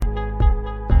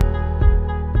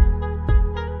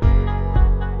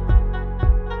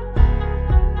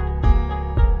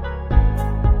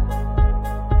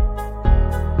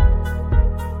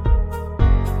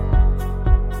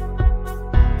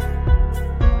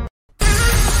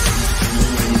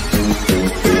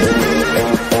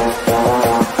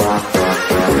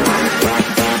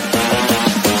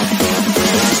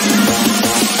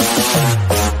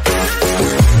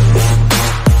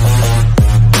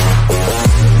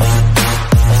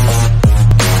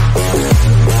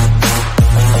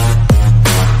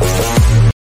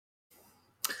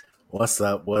What's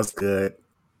up? What's good?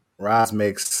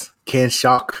 Rosmix, Ken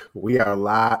Shock. We are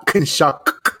live. Ken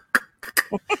Shock.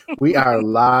 We are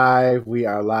live. We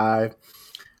are live.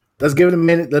 Let's give it a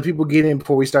minute. Let people get in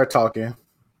before we start talking.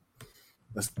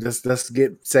 Let's give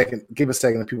a second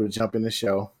to people to jump in the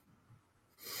show.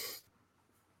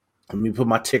 Let me put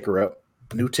my ticker up.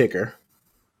 New ticker.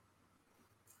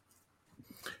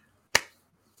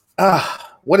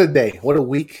 What a day. What a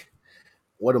week.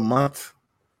 What a month.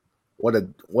 What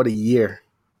a year.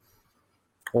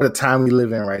 What a time we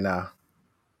live in right now.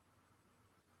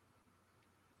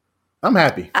 I'm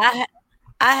happy. I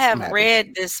have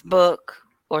read this book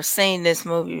or seen this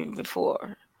movie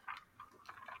before.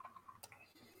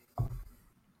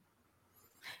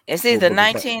 It's either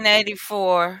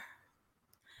 1984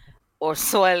 or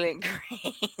Soylent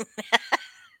Green.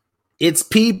 It's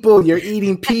people. You're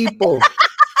eating people.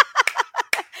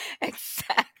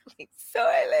 Exactly.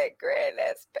 Soylent Green.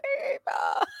 That's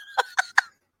people.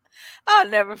 I'll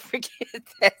never forget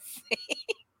that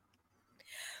scene.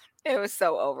 It was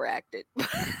so overacted.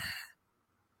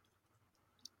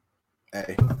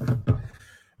 Hey,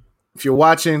 if you're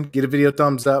watching, get a video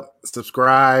thumbs up,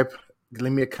 subscribe,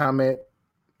 leave me a comment,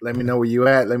 let me know where you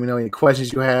at, let me know any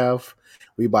questions you have.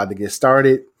 We about to get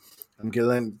started. I'm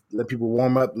getting let people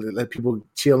warm up, let people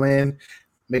chill in,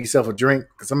 make yourself a drink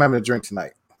because I'm having a drink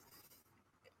tonight.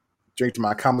 Drink to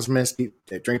my accomplishments,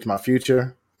 drink to my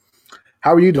future.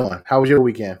 How are you doing? How was your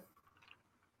weekend?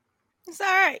 It's all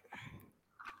right.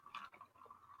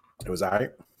 It was all right.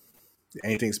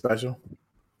 Anything special?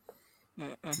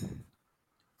 Mm-mm.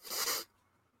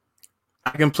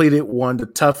 I completed one of the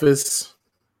toughest,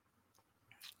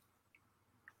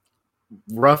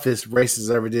 roughest races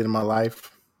I ever did in my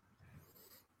life.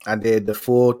 I did the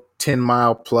full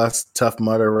 10-mile plus Tough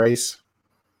Mudder race.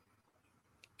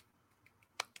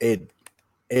 It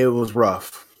was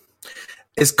rough.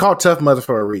 It's called Tough Mudder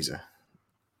for a reason.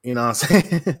 You know what I'm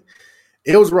saying?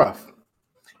 It was rough.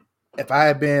 If I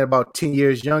had been about 10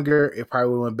 years younger, it probably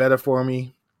would have went better for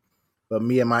me. But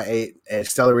me at my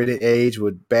accelerated age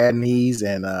with bad knees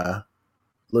and a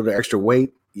little extra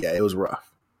weight, yeah, it was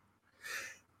rough.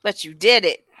 But you did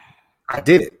it. I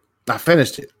did it. I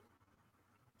finished it.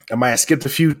 I might have skipped a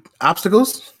few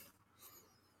obstacles.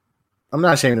 I'm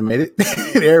not ashamed to admit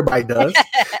it. Everybody does.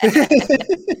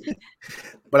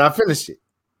 But I finished it.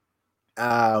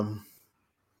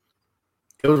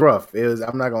 It was rough.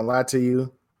 I'm not going to lie to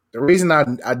you. The reason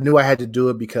I knew I had to do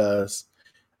it because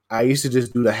I used to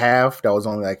just do the half. That was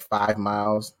only like 5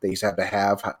 miles. They used to have the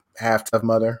half Tough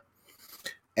Mudder.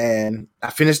 And I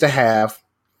finished the half,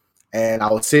 and I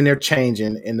was sitting there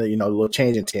changing in the little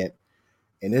changing tent.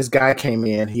 And this guy came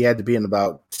in. He had to be in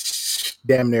about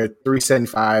damn near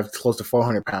 375, close to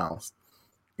 400 pounds.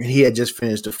 And he had just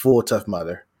finished the full Tough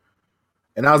Mudder.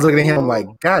 And I was looking at him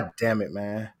like, God damn it,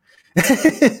 man.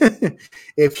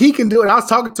 If he can do it, I was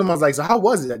talking to him. I was like, so how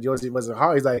was it? Was it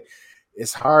hard? He's like,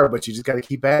 it's hard, but you just got to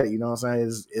keep at it. You know what I'm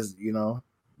saying? Is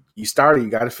you started, you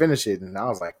got to finish it. And I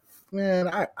was like,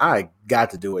 man, I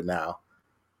got to do it now.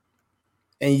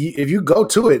 And if you go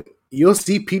to it, you'll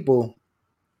see people.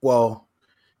 Well,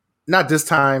 not this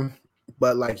time,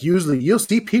 but like usually you'll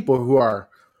see people who are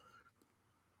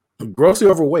grossly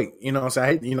overweight. You know what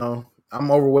I'm saying? I'm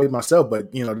overweight myself,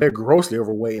 but they're grossly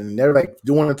overweight and they're like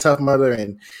doing a Tough Mudder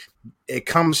and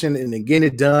accomplishing and getting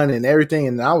it done and everything.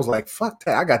 And I was like, fuck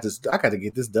that. I got to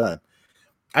get this done.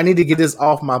 I need to get this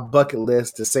off my bucket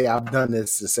list to say I've done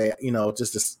this, to say,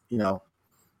 just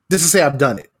to say I've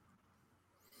done it.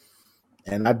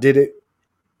 And I did it.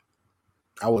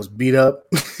 I was beat up.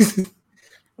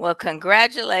 Well,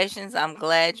 congratulations. I'm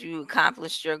glad you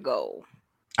accomplished your goal.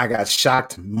 I got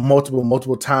shocked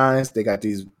multiple times. They got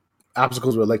these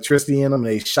obstacles with electricity in them.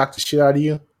 And they shock the shit out of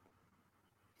you.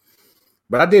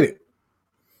 But I did it.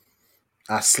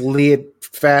 I slid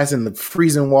fast in the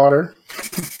freezing water.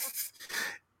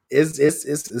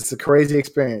 It's a crazy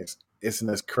experience. It's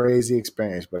a crazy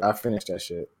experience, but I finished that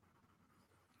shit.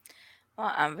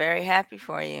 Well, I'm very happy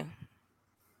for you.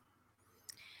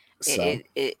 So,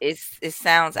 it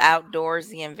sounds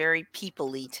outdoorsy and very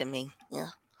people-y to me. Yeah.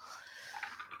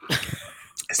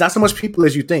 It's not so much people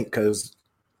as you think because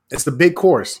it's a big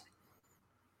course.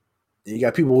 You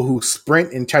got people who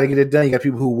sprint and try to get it done. You got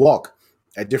people who walk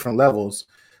at different levels.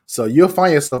 So you'll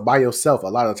find yourself by yourself a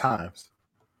lot of times.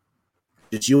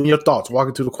 Just you and your thoughts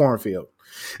walking through the cornfield.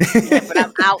 Yeah, but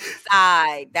I'm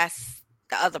outside. That's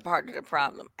the other part of the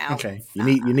problem. Outside.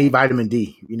 Okay. You need vitamin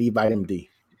D. You need vitamin D.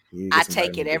 I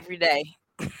take it every day.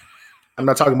 I'm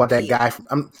not talking about that guy.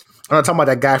 I'm not talking about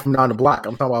that guy from down the block.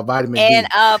 I'm talking about vitamin D. And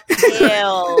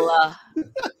uphill.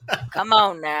 Come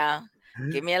on now.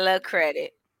 Give me a little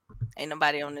credit. Ain't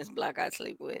nobody on this block I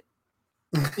sleep with.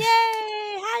 Yay!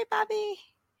 Hi, Bobby.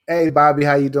 Hey, Bobby,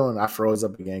 how you doing? I froze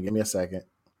up again. Give me a second.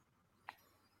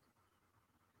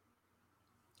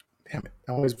 Damn it!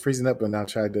 I'm always freezing up when I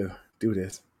try to do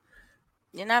this.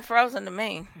 You're not frozen to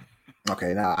me.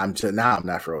 Okay, now I'm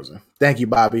not frozen. Thank you,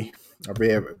 Bobby. I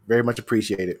very, very much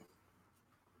appreciate it.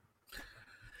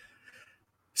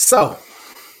 So,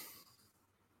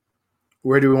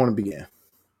 where do we want to begin?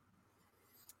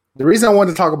 The reason I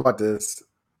wanted to talk about this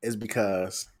is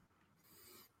because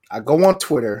I go on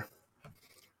Twitter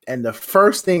and the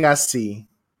first thing I see,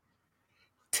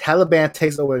 Taliban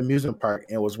takes over an amusement park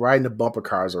and was riding the bumper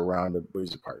cars around the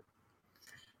amusement park.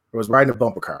 It was riding the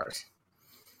bumper cars.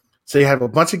 So you have a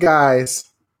bunch of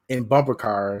guys in bumper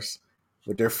cars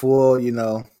with their full,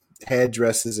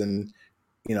 headdresses and,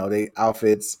 they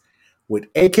outfits with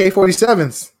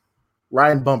AK-47s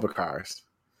riding bumper cars.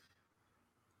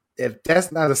 If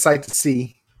that's not a sight to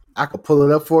see, I could pull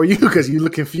it up for you because you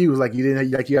look confused, like you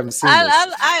haven't seen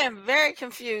this. I am very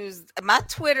confused. My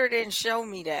Twitter didn't show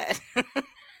me that.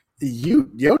 You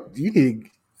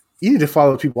need to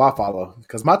follow the people I follow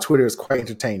because my Twitter is quite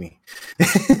entertaining.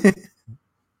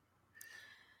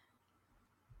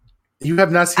 You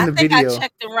have not seen the video. I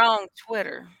checked the wrong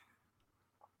Twitter.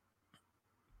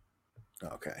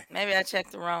 Okay. Maybe I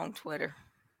checked the wrong Twitter.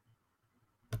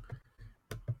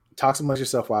 Talk amongst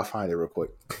yourself while I find it real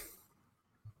quick.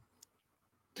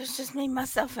 There's just me,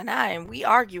 myself, and I, and we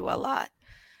argue a lot.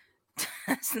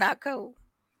 That's not cool.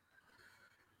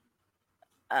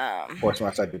 Of course,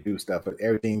 when I try to do stuff, but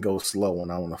everything goes slow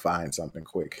when I want to find something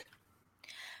quick.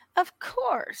 Of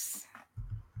course.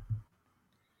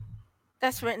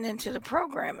 That's written into the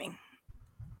programming.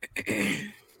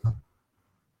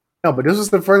 No, but this was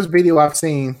the first video I've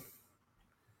seen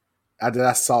that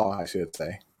I saw, I should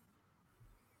say.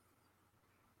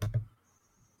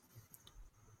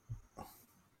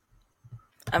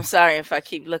 I'm sorry if I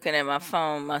keep looking at my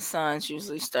phone. My sons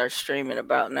usually start streaming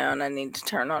about now, and I need to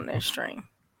turn on their stream.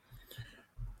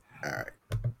 All right.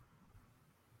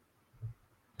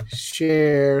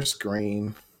 Share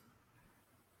screen.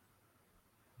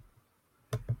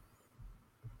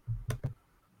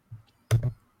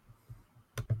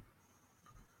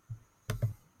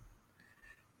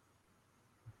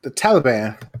 The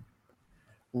Taliban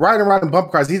riding around in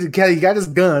bumper cars. He got his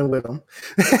gun with him.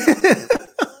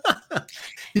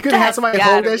 You couldn't have somebody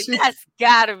hold that shit. That's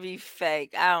gotta be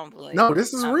fake. I don't believe. No,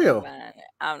 this is real.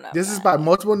 I'm not. This is by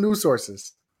multiple news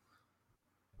sources.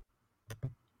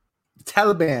 The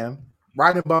Taliban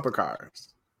riding bumper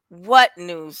cars. What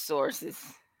news sources?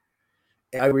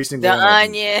 Every single The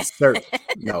Onion.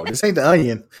 No, this ain't the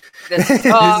Onion. The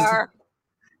Star.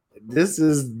 This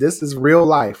is real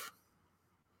life.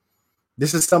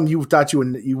 This is something you thought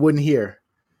you wouldn't hear.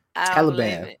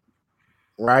 Taliban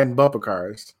riding bumper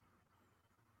cars.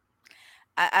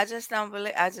 I just don't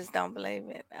believe. I just don't believe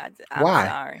it. I'm Why?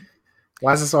 Sorry.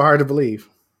 Why is it so hard to believe?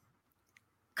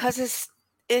 Because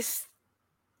it's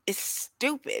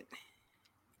stupid.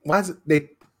 Why is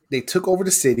it they took over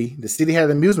the city? The city had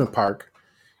an amusement park.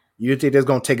 You think they're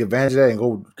going to take advantage of that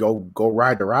and go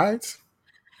ride the rides?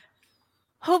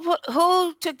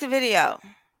 Who took the video?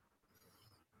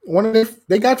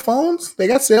 They got phones. They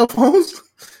got cell phones.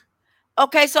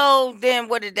 Okay, so then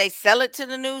what did they sell it to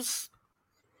the news?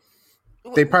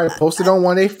 They probably posted on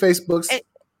one of their Facebooks.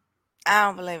 I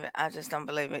don't believe it. I just don't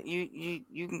believe it.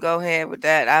 You can go ahead with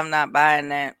that. I'm not buying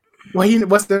that.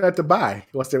 What's there to buy?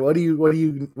 What do you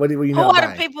Who are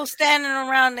the people standing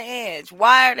around the edge?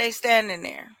 Why are they standing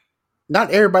there?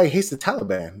 Not everybody hates the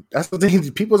Taliban. That's the thing.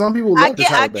 Some people love the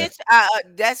Taliban.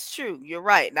 That's true. You're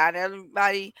right. Not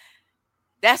everybody.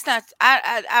 That's not.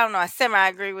 I don't know. I semi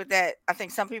agree with that. I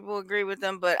think some people agree with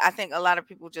them, but I think a lot of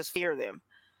people just fear them.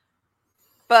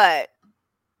 But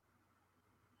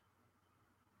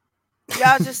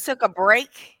y'all just took a break.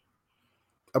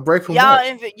 A break from y'all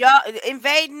what? Y'all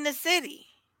invading the city.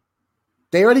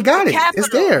 They already got it. Capital.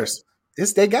 It's theirs.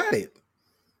 They got it.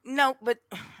 No, but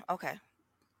okay.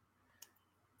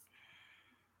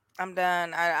 I'm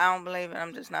done. I don't believe it.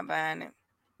 I'm just not buying it.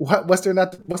 What's there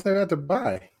not to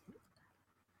buy?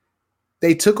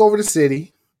 They took over the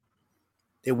city.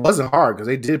 It wasn't hard because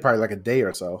they did probably like a day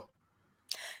or so.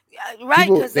 Right,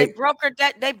 because they brokered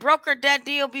that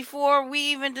deal before we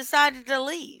even decided to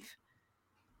leave.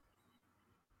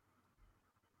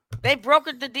 They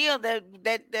brokered the deal that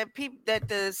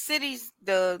the cities,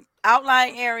 the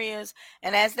outlying areas,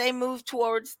 and as they move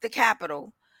towards the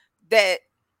capital, that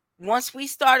once we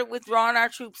started withdrawing our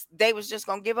troops, they was just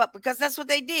gonna give up because that's what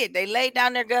they did. They laid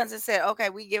down their guns and said, "Okay,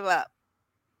 we give up."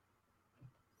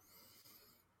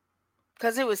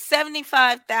 because it was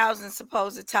 75,000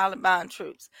 supposed Taliban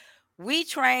troops. We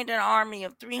trained an army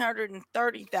of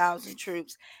 330,000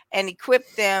 troops and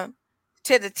equipped them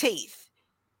to the teeth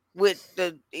with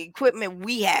the equipment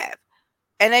we have.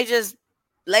 And they just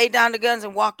laid down the guns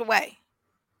and walked away.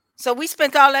 So we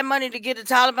spent all that money to get the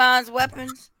Taliban's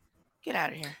weapons. Get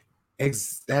out of here.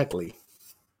 Exactly.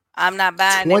 I'm not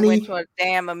buying 20 it. Went to a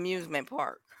damn amusement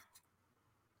park.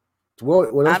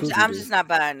 What else I'm just not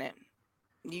buying it.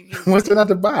 What's there not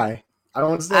to buy? I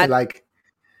don't understand.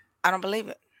 I don't believe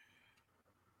it.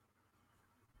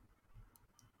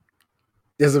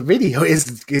 There's a video.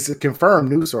 It's a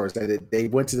confirmed news source that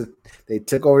they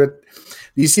took over.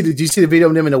 Do you see the video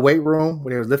of them in the weight room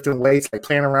where they were lifting weights, like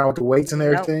playing around with the weights and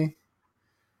everything? Nope.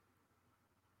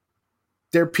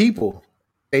 They're people.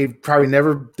 They've probably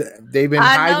never. They've been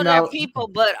hiding out. People,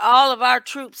 but all of our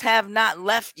troops have not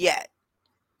left yet.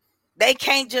 They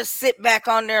can't just sit back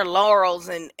on their laurels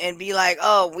and be like,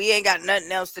 oh, we ain't got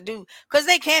nothing else to do, because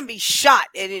they can be shot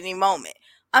at any moment.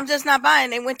 I'm just not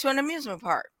buying. They went to an amusement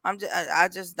park. I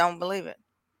just don't believe it.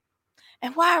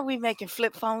 And why are we making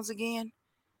flip phones again?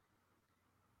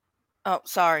 Oh,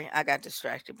 sorry, I got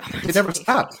distracted by my They never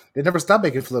stopped. They never stopped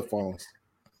making flip phones.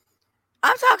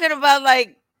 I'm talking about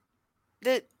like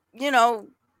the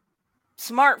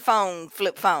smartphone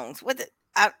flip phones.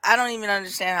 I don't even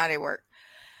understand how they work.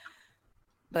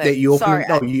 But you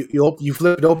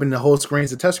flip it open, the whole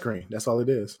screen's a touch screen. That's all it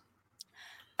is.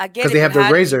 I get it. Because they have the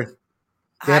razor.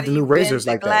 They have the new razors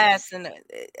like that.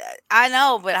 I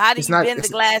know, but how do you bend the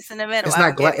glass in the middle? It's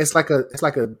not glass. It's like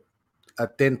a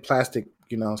thin plastic.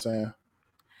 You know what I'm saying?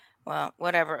 Well,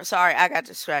 whatever. Sorry, I got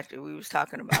distracted. We was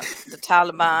talking about the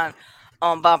Taliban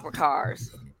on bumper cars.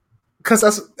 Because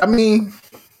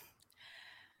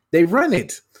they run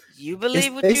it. You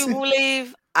believe what you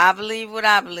believe. I believe what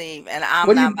I believe, and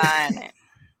I'm not buying it.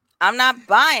 I'm not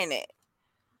buying it.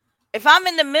 If I'm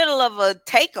in the middle of a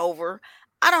takeover,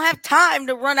 I don't have time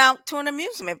to run out to an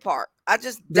amusement park.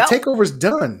 The takeover's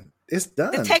done. It's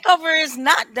done. The takeover is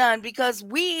not done because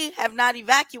we have not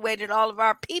evacuated all of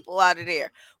our people out of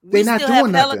there. They're not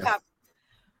doing nothing.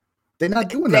 They're not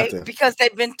doing nothing because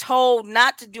they've been told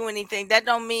not to do anything. That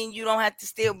don't mean you don't have to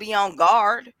still be on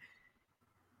guard.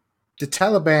 The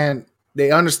Taliban, they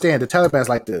understand. The Taliban's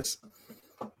like this.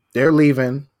 They're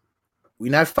leaving.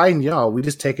 We're not fighting y'all. We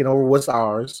just taking over what's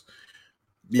ours.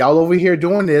 Y'all over here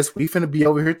doing this. We finna be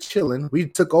over here chilling. We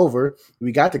took over.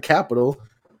 We got the capital.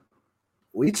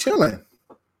 We chilling.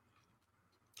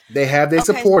 They have their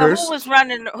supporters. So who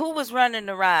was running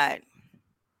the ride?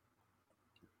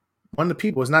 One of the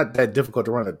people. It's not that difficult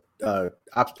to run a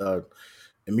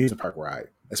amusement park ride,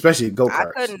 especially go-karts.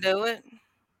 I couldn't do it.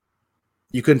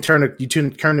 You couldn't turn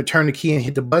the key and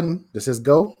hit the button that says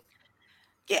go.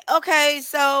 Yeah. Okay.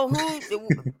 So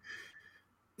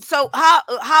so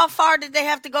how far did they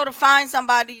have to go to find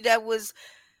somebody that was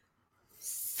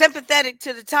sympathetic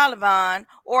to the Taliban,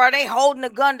 or are they holding a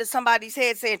gun to somebody's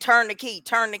head saying turn the key,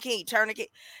 turn the key, turn the key?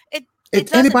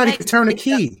 If anybody can turn the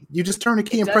key, you just turn the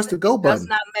key and press the go button.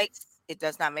 It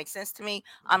does not make sense to me.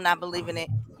 I'm not believing it.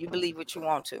 You believe what you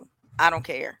want to. I don't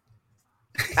care.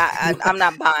 I'm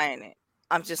not buying it.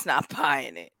 I'm just not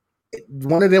buying it.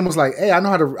 One of them was like, "Hey, I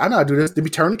know how to do this. Did we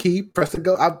turn the key, press the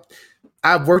go?"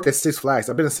 I've worked at Six Flags.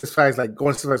 I've been at Six Flags, like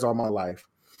going to Six Flags all my life.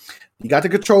 You got the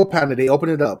control panel. They open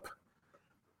it up.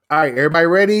 All right, everybody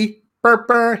ready? Burr,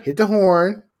 burr, hit the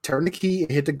horn, turn the key,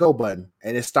 and hit the go button,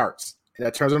 and it starts. And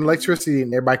that turns on electricity,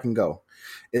 and everybody can go.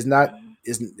 It's not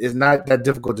that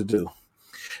difficult to do.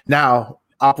 Now,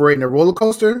 operating a roller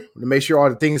coaster to make sure all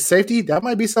the things safety, that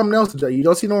might be something else to do. You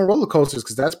don't see no roller coasters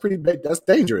because that's pretty big. That's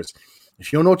dangerous.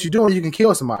 If you don't know what you're doing, you can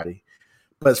kill somebody.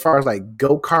 But as far as like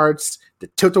go-karts, the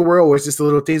tilt-a-whirl, where it's just the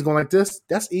little things going like this,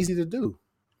 that's easy to do.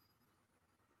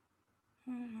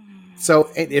 So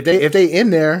if they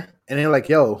in there and they're like,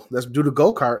 yo, let's do the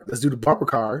go-kart, let's do the bumper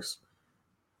cars.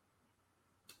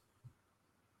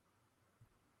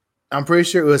 I'm pretty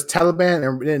sure it was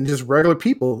Taliban and just regular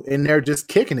people in there just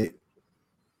kicking it.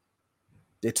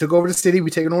 They took over the city. We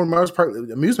taking over Mars Park,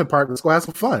 amusement park. Let's go have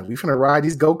some fun. We're gonna ride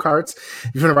these go-karts.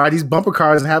 We're gonna ride these bumper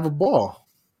cars and have a ball.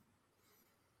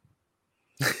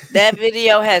 That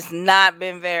video has not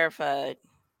been verified.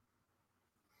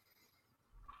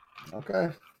 Okay.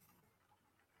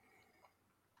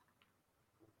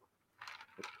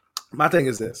 My thing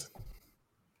is this.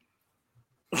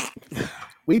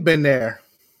 We've been there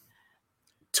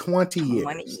 20 years.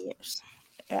 20 years.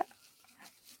 Yeah.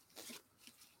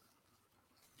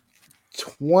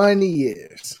 20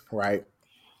 years, right?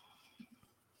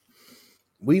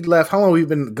 We left. How long have we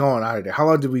been going out of there? How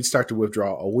long did we start to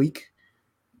withdraw? A week?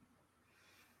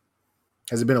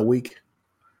 Has it been a week?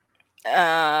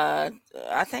 I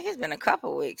think it's been a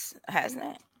couple weeks, hasn't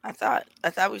it? I thought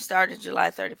we started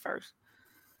July 31st.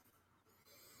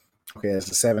 Okay, it's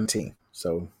the 17th.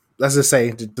 So let's just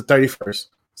say the 31st.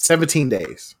 17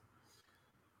 days.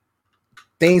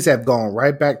 Things have gone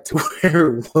right back to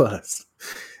where it was.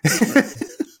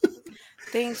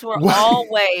 Things were What?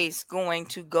 always going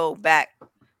to go back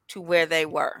to where they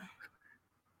were.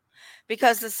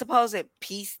 Because the supposed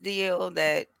peace deal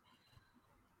that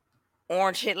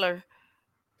Orange Hitler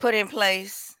put in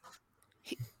place,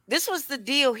 this was the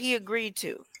deal he agreed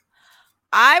to.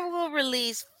 I will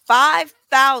release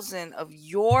 5,000 of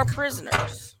your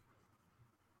prisoners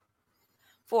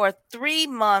for a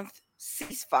 3-month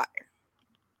ceasefire.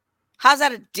 How's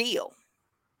that a deal?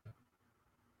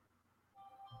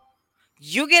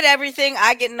 You get everything,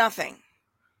 I get nothing.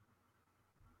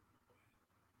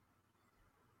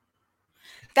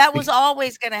 That was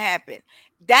always going to happen.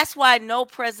 That's why no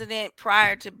president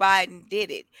prior to Biden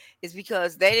did it, is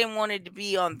because they didn't want it to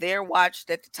be on their watch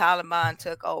that the Taliban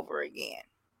took over again.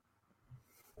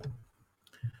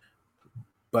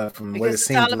 But from what it Because the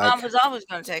seemed Taliban like, was always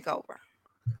going to take over.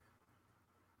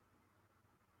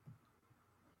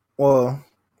 well,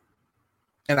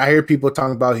 and I hear people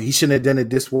talking about he shouldn't have done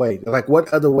it this way. Like,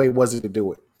 what other way was it to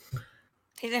do it?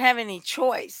 He didn't have any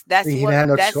choice. That's He what didn't have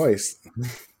no that's choice.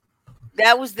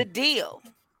 that was the deal.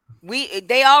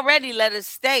 They already let us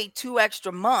stay 2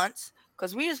 extra months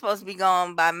because we were supposed to be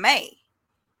gone by May.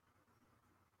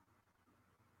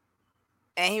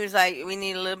 And he was like, we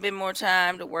need a little bit more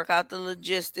time to work out the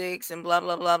logistics and blah,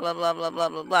 blah, blah, blah, blah, blah, blah,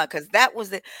 blah, blah. Because that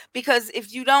was it. Because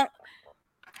if you don't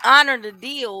honor the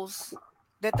deals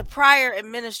that the prior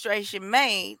administration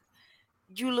made,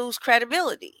 you lose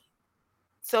credibility.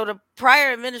 So the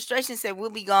prior administration said,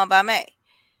 we'll be gone by May.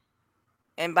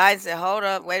 And Biden said, hold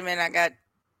up, wait a minute, I got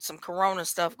some corona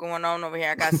stuff going on over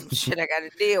here. I got some shit I got to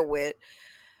deal with.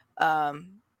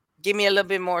 Give me a little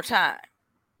bit more time.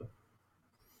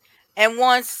 And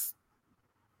once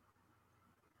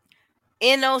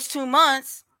in those 2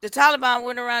 months, the Taliban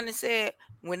went around and said,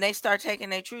 when they start taking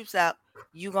their troops out,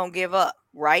 you gonna give up,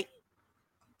 right?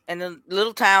 And the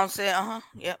little town said,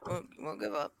 yeah, we'll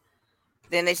give up.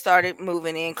 Then they started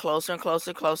moving in closer and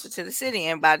closer to the city.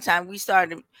 And by the time we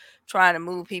started trying to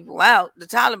move people out, the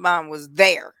Taliban was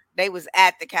there. They was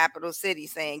at the capital city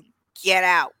saying, get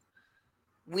out.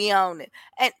 We own it.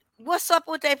 And what's up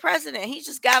with their president? He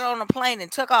just got on a plane and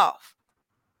took off.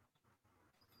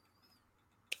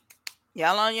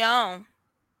 Y'all on your own.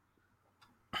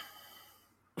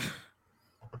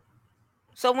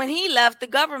 So when he left, the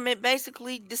government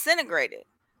basically disintegrated.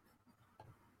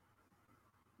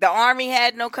 The army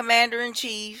had no commander in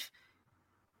chief.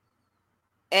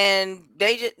 And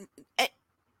they just,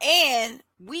 and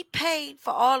we paid for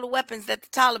all the weapons that the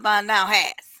Taliban now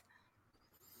has.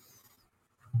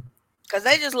 Because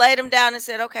they just laid them down and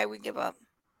said, okay, we give up.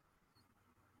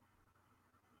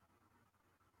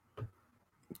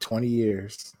 20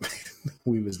 years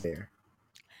we was there.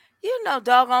 You know,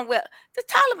 doggone well, the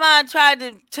Taliban tried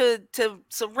to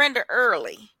surrender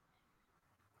early.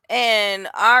 And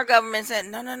our government said,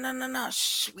 no.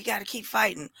 Shh, we got to keep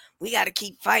fighting. We got to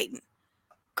keep fighting.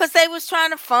 Because they was trying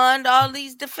to fund all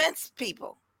these defense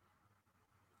people.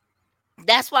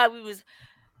 That's why we was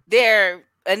there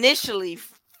initially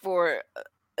for an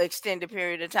extended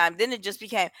period of time. Then it just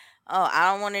became, oh,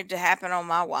 I don't want it to happen on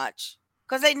my watch.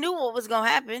 Because they knew what was going to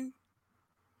happen.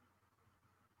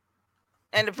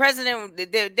 And the president,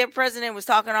 their president was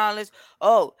talking all this,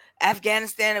 oh,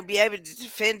 Afghanistan will be able to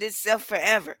defend itself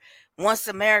forever. Once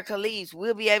America leaves,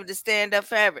 we'll be able to stand up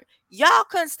forever. Y'all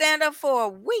couldn't stand up for a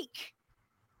week.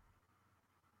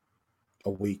 A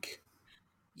week.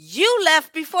 You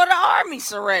left before the army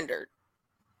surrendered.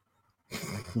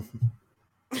 I'm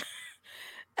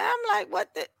like,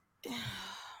 what the?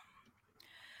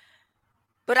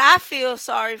 But I feel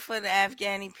sorry for the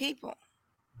Afghani people.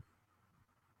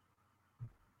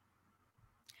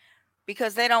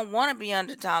 Because they don't want to be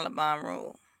under Taliban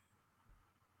rule.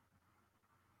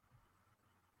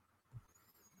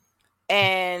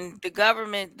 And the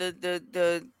government,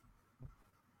 the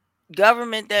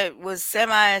government that was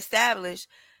semi-established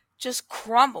just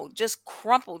crumbled, just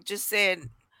said,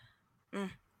 I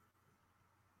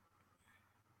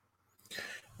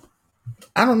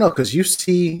don't know, because you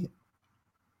see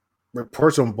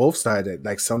reports on both sides that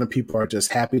like some of the people are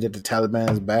just happy that the Taliban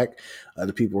is back.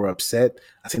 Other people are upset.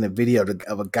 I seen a video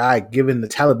of a guy giving the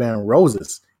Taliban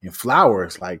roses and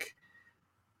flowers, like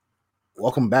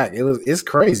welcome back. It's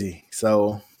crazy.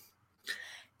 So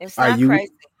it's not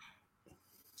crazy.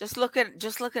 Just look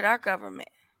at our government.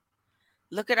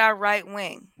 Look at our right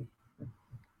wing.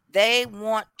 They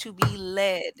want to be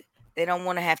led They don't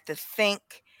want to have to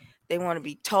think. They want to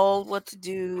be told what to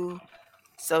do.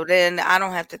 So then I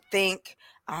don't have to think.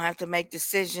 I don't have to make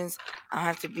decisions. I don't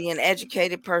have to be an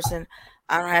educated person.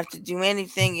 I don't have to do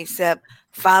anything except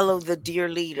follow the dear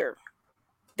leader.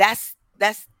 That's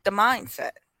the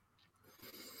mindset.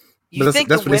 You But think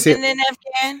the that's what they said. women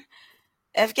in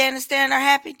Afghanistan are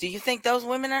happy? Do you think those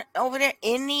women are over there?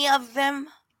 Any of them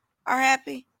are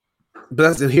happy?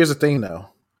 But here's the thing, though.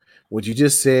 What you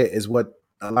just said is what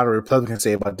a lot of Republicans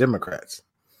say about Democrats.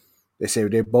 They say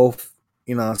they're both,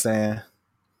 you know what I'm saying?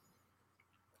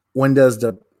 What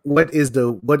is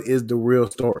the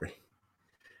real story?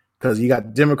 Because you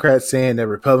got Democrats saying that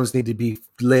Republicans need to be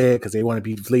led because they want to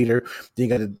be the leader. Then you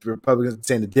got the Republicans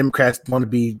saying the Democrats want to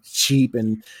be sheep,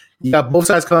 and you got both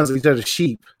sides calling each other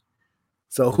sheep.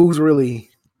 So who's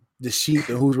really the sheep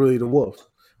and who's really the wolf?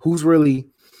 Who's really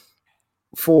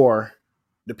for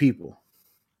the people?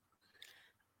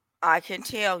 I can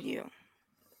tell you,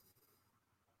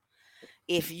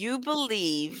 if you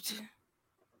believed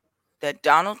that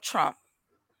Donald Trump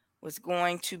was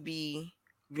going to be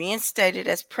reinstated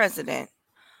as president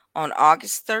on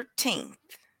August 13th,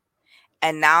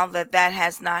 and now that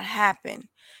has not happened,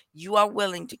 you are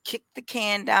willing to kick the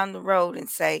can down the road and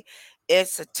say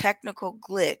it's a technical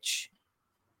glitch.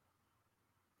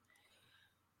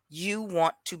 You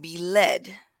want to be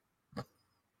led.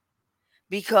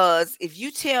 Because if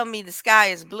you tell me the sky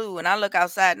is blue and I look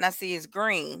outside and I see it's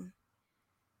green,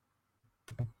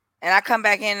 and I come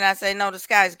back in and I say, no, the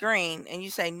sky is green, and you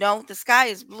say, no, the sky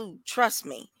is blue, trust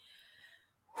me,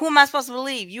 who am I supposed to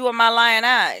believe? You or my lying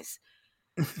eyes?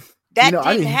 That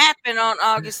didn't happen on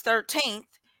August 13th.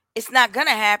 It's not going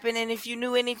to happen. And if you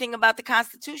knew anything about the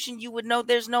Constitution, you would know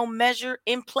there's no measure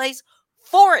in place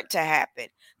for it to happen.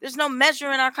 There's no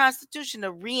measure in our Constitution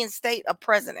to reinstate a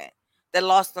president that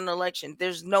lost an election.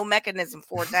 There's no mechanism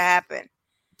for it to happen.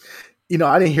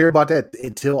 I didn't hear about that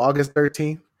until August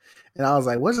 13th. And I was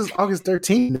like, what is August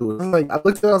 13th news? I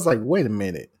looked at it, I was like, wait a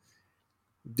minute.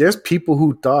 There's people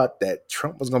who thought that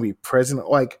Trump was going to be president.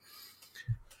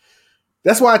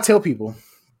 That's why I tell people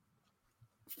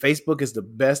Facebook is the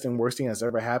best and worst thing that's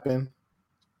ever happened.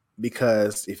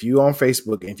 Because if you on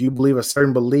Facebook and if you believe a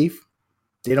certain belief,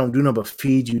 they don't do nothing but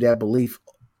feed you that belief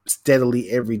steadily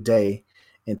every day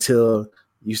until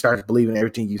you start believing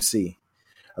everything you see.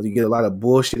 You get a lot of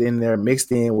bullshit in there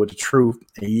mixed in with the truth,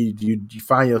 and you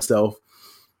find yourself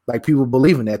like people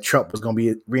believing that Trump was going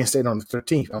to be reinstated on the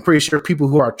 13th. I'm pretty sure people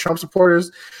who are Trump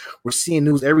supporters were seeing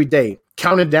news every day,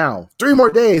 counting down 3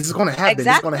 more days. It's going to happen.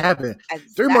 Exactly. It's going to happen.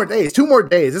 Exactly. 3 more days, 2 more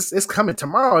days. It's coming.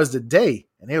 Tomorrow is the day.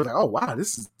 And they were like, oh wow,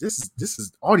 this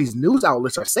is all these news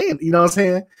outlets are saying. You know what I'm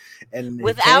saying? And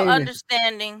without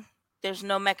understanding, there's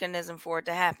no mechanism for it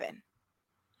to happen.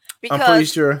 Because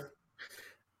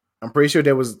I'm pretty sure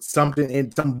there was some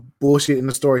bullshit in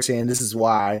the story saying this is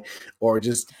why, or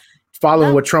just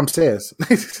following what Trump says.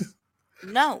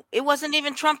 No, it wasn't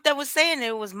even Trump that was saying it.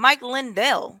 It was Mike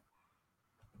Lindell.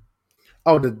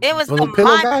 Oh, it was the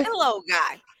My Pillow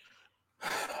guy.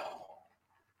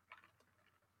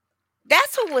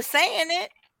 That's who was saying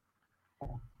it.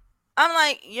 I'm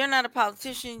like, you're not a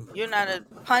politician. You're not a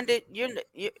pundit.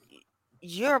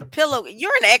 You're a pillow.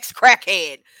 You're an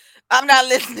ex-crackhead. I'm not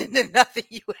listening to nothing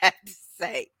you have to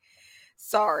say.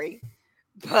 Sorry.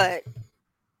 But,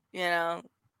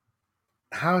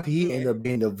 how did he end up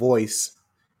being the voice?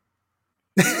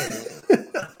 He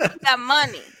got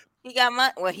money. He got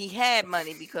money. Well, he had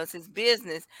money because his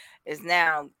business is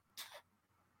now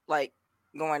like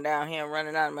going down here and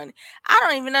running out of money. I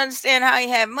don't even understand how he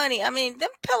had money. I mean, them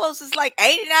pillows is like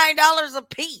 $89 a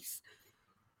piece.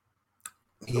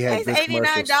 He had good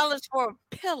 $89 for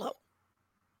a pillow.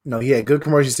 No, he had good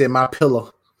commercials. He said, my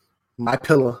pillow. My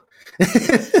pillow.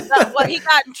 Well, he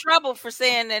got in trouble for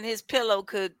saying that his pillow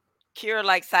could cure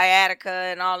like sciatica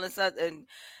and all this other. And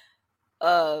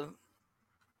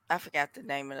I forgot the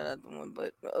name of the other one,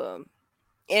 but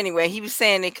anyway, he was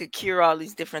saying it could cure all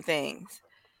these different things.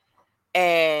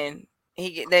 And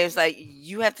they was like,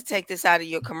 you have to take this out of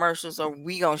your commercials or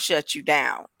we gonna shut you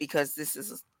down because this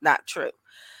is not true.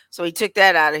 So he took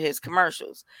that out of his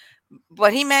commercials.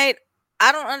 But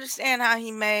I don't understand how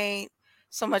he made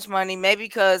so much money. Maybe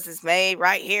because it's made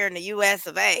right here in the US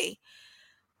of A.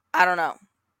 I don't know.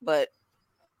 But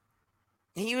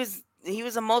he was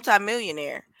a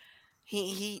multimillionaire.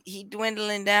 He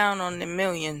dwindling down on the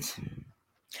millions.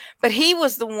 But he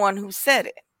was the one who said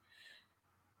it.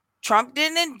 Trump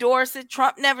didn't endorse it.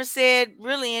 Trump never said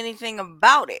really anything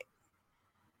about it.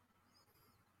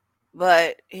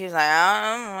 But he's like,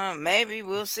 I don't know, maybe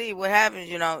we'll see what happens.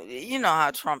 You know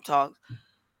how Trump talks.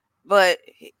 But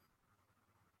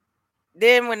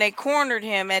then when they cornered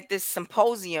him at this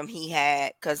symposium he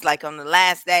had, because like on the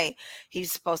last day,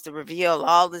 he's supposed to reveal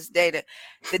all this data.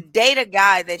 The data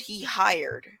guy that he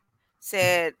hired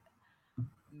said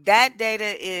that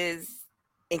data is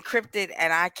encrypted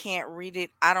and I can't read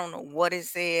it. I don't know what it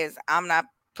says. I'm not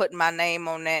putting my name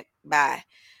on that. Bye.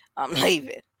 I'm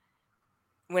leaving.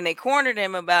 When they cornered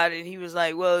him about it, he was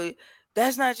like, well,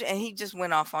 that's not, and he just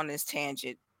went off on this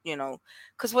tangent,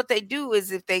 because what they do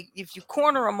is if you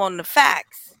corner them on the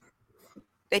facts,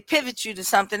 they pivot you to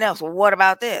something else. Well, what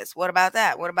about this? What about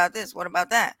that? What about this? What about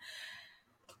that?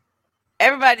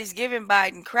 Everybody's giving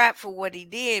Biden crap for what he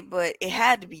did, but it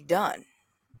had to be done.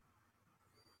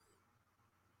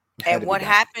 And what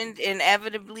happened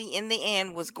inevitably in the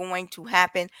end was going to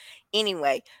happen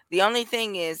anyway. The only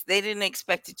thing is they didn't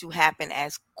expect it to happen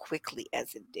as quickly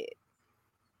as it did.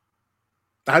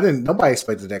 Nobody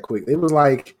expected that quick. It was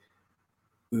like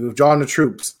we were drawing the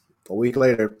troops. A week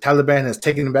later, Taliban has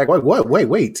taken them back. What? Wait.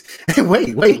 wait.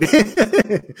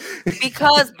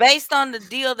 Because based on the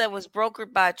deal that was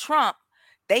brokered by Trump,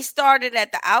 they started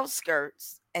at the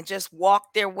outskirts and just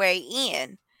walked their way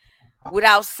in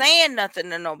without saying nothing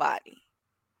to nobody.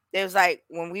 It was like,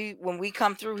 when we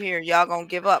come through here, y'all gonna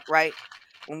give up, right?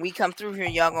 When we come through here,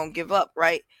 y'all gonna give up,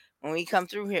 right? When we come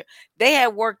through here, they had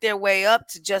worked their way up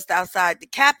to just outside the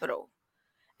Capitol.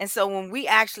 And so when we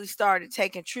actually started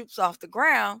taking troops off the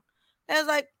ground, they was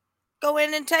like, go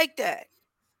in and take that.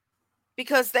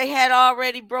 Because they had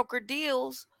already brokered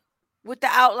deals with the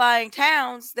outlying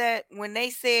towns that when they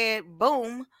said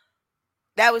boom,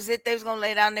 that was it. They was going to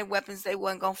lay down their weapons. They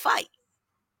wasn't going to fight.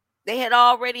 They had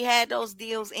already had those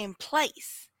deals in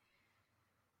place.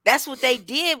 That's what they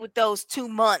did with those 2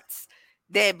 months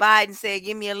that Biden said,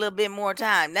 give me a little bit more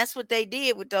time. That's what they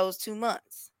did with those 2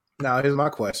 months. Now, here's my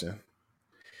question.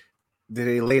 Did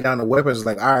they lay down the weapons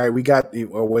like, all right, we got,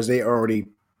 or was they already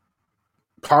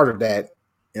part of that?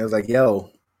 It was like, yo,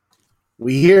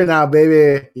 we here now,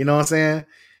 baby. You know what I'm saying?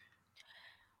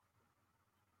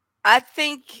 I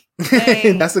think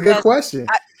that's a good question.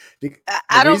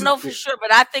 I don't know for sure,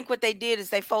 but I think what they did is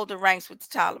they folded ranks with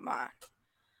the Taliban.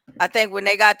 I think when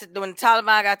the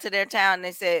Taliban got to their town,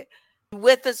 they said, you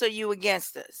with us or you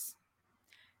against us?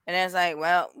 And it's like,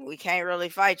 well, we can't really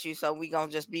fight you, so we're going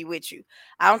to just be with you.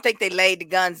 I don't think they laid the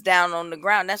guns down on the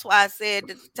ground. That's why I said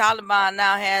that the Taliban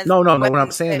now has... No. What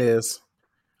I'm saying is,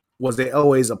 was they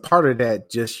always a part of that,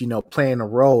 just, playing a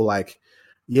role like,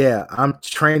 yeah, I'm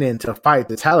training to fight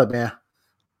the Taliban.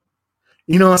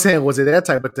 You know what I'm saying? Was it that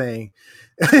type of thing?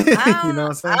 You know what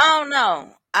I'm saying? I don't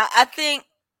know. I think...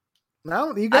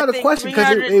 No, you got a question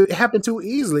because it happened too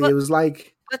easily. It was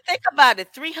like... But think about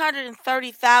it.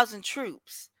 330,000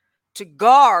 troops to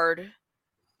guard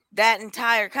that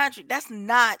entire country. That's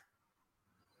not,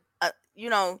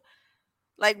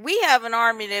 like we have an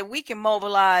army that we can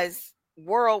mobilize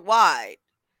worldwide.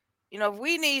 If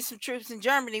we need some troops in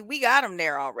Germany, we got them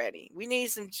there already. We need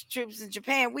some troops in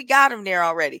Japan, we got them there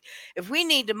already. If we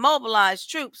need to mobilize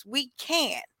troops, we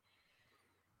can.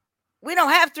 We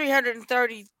don't have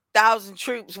 330,000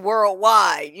 troops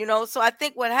worldwide, so I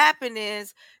think what happened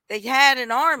is they had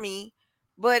an army,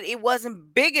 but it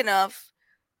wasn't big enough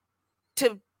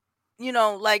to,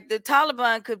 like the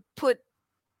Taliban could put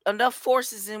enough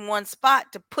forces in one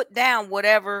spot to put down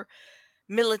whatever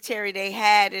military they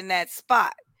had in that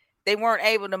spot. They weren't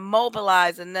able to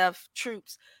mobilize enough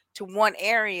troops to one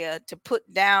area to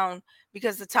put down,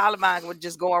 because the Taliban would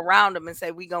just go around them and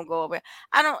say, we're going to go over.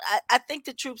 I think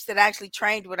the troops that actually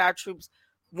trained with our troops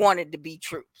wanted to be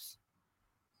troops.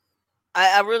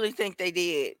 I really think they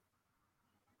did.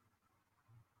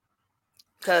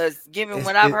 Because given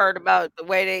what I've heard about the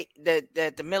way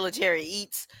that the military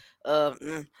eats,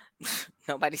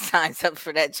 nobody signs up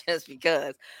for that just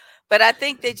because. But I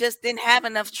think they just didn't have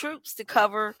enough troops to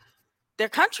cover their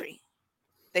country.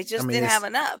 They just didn't have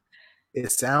enough.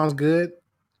 It sounds good.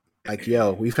 Like,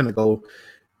 yo, we finna go.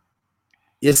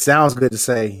 It sounds good to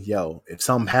say, yo, if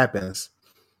something happens,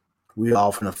 we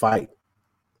all finna fight.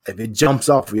 If it jumps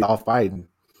off, we all fighting.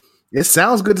 It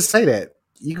sounds good to say that.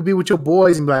 You could be with your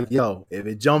boys and be like, yo, if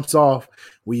it jumps off,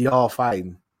 we all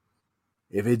fighting.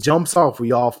 If it jumps off,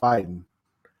 we all fighting.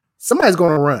 Somebody's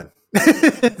going to run.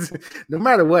 No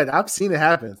matter what, I've seen it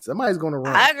happen. Somebody's going to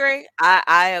run. I agree.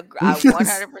 I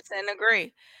 100%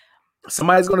 agree.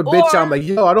 Somebody's going to bitch out. I'm like,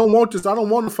 yo, I don't want this. I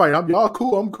don't want to fight. Y'all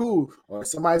cool. I'm cool. Or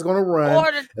somebody's going to run.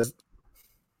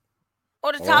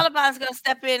 Or the Taliban's going to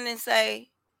step in and say,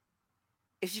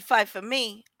 if you fight for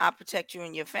me, I'll protect you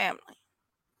and your family.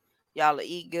 Y'all will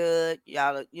eat good.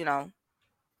 Y'all,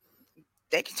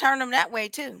 they can turn them that way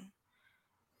too.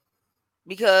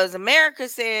 Because America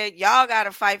said, y'all got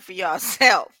to fight for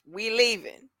yourself. We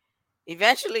leaving.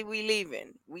 Eventually, we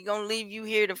leaving. We gonna leave you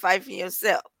here to fight for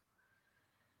yourself.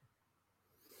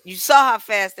 You saw how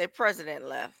fast that president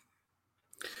left.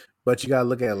 But you gotta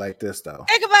look at it like this, though.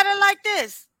 Think about it like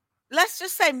this. Let's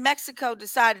just say Mexico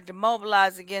decided to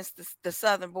mobilize against the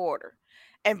southern border,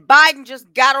 and Biden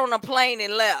just got on a plane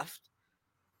and left.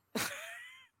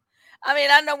 I mean,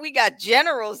 I know we got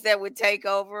generals that would take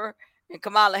over, and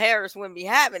Kamala Harris wouldn't be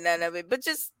having none of it. But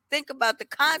just think about the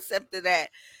concept of that.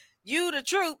 You, the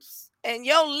troops, and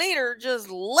your leader just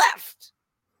left.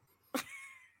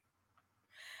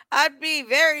 I'd be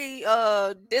very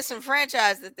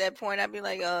disenfranchised at that point. I'd be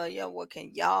like, yo, what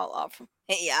can y'all offer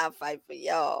me? I'll fight for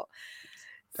y'all.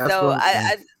 That's So what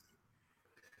I'm saying.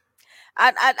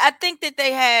 I think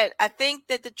that I think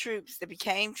that the troops that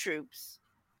became troops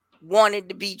wanted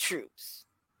to be troops.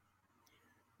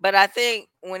 But I think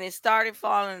when it started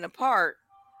falling apart,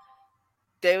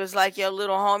 they was like your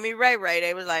little homie Ray Ray.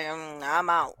 They was like, I'm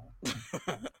out.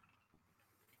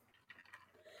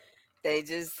 They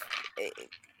just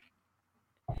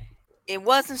it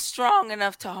wasn't strong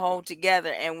enough to hold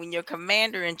together. And when your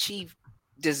commander in chief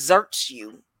deserts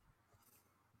you,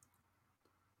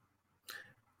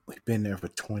 we've been there for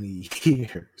 20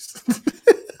 years.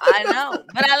 I know,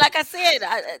 but like I said,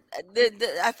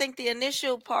 I think the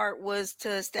initial part was to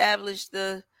establish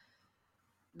the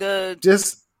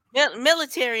just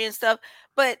military and stuff.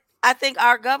 But I think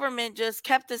our government just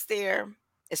kept us there,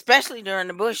 especially during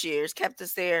the Bush years, kept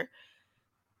us there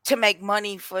to make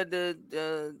money for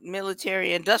the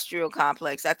military industrial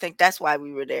complex. I think that's why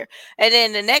we were there. And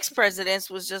then the next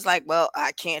presidents was just like, well,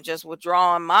 I can't just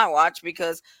withdraw on my watch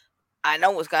because I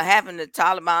know what's going to happen. The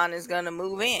Taliban is going to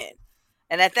move in.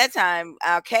 And at that time,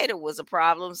 Al Qaeda was a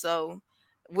problem. So,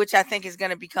 which I think is going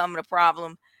to become a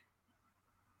problem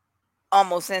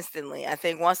almost instantly. I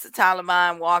think once the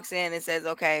Taliban walks in and says,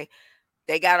 okay,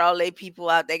 they got all their people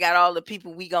out, they got all the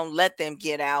people, we going to let them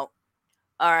get out.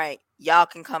 All right, y'all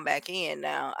can come back in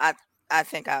now. I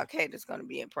think Al Qaeda is going to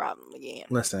be a problem again.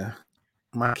 Listen,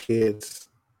 my kids,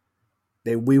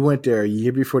 we went there a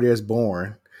year before they was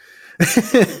born.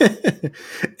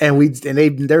 and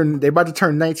they're about to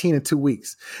turn 19 in 2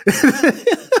 weeks.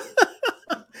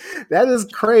 That is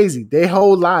crazy. Their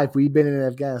whole life we've been in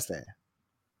Afghanistan.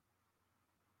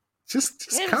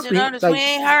 Just notice, like, we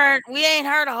ain't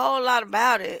heard a whole lot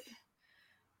about it,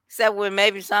 except when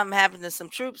maybe something happened to some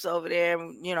troops over there.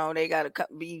 You know, they got to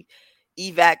be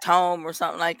evac'd home or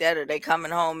something like that, or they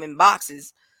coming home in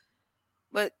boxes.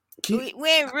 But we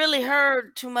ain't really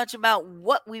heard too much about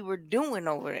what we were doing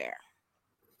over there.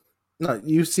 No,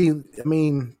 you see, I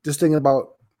mean, just thinking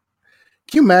about,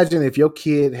 can you imagine if your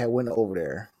kid had went over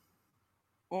there,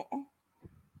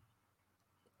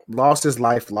 lost his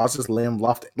life, lost his limb,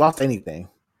 lost anything,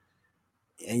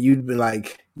 and you'd be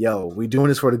like, yo, we're doing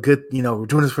this for the good, we're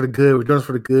doing this for the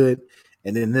good,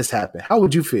 and then this happened. How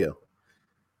would you feel?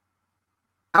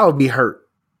 I would be hurt.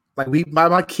 Like,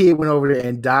 my kid went over there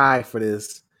and died for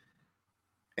this,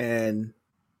 and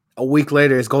a week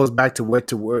later it goes back to where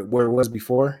it was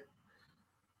before.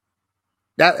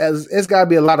 It's got to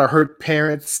be a lot of hurt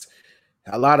parents,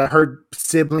 a lot of hurt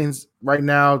siblings right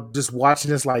now just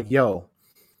watching this like, yo,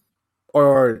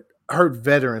 or hurt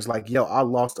veterans like, yo, I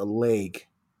lost a leg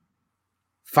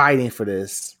fighting for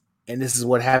this, and this is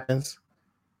what happens.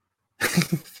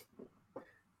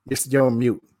 You're on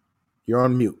mute. You're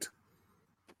on mute.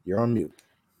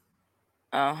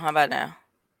 Oh, how about now?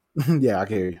 Yeah, I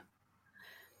can hear you.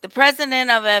 The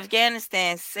president of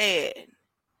Afghanistan said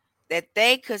that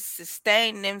they could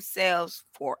sustain themselves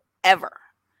forever.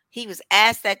 He was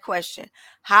asked that question.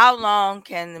 How long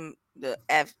can the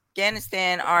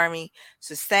Afghanistan army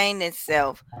sustain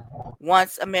itself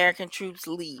once American troops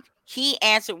leave? He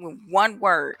answered with one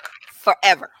word: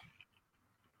 forever.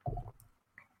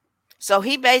 So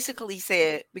he basically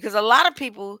said, because a lot of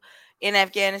people in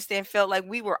Afghanistan felt like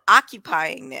we were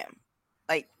occupying them.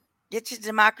 Like, get your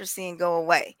democracy and go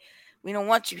away. We don't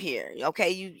want you here. Okay,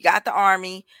 you got the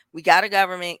army. We got a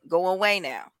government. Go away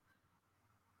now.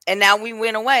 And now we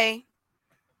went away.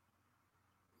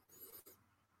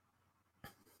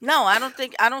 No, I don't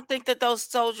think that those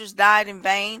soldiers died in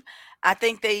vain. I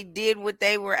think they did what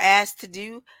they were asked to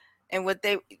do, and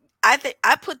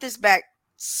I put this back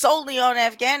solely on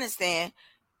Afghanistan.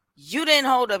 You didn't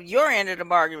hold up your end of the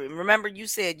bargain. Remember, you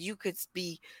said you could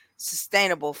be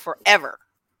sustainable forever.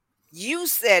 You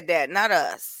said that, not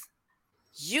us.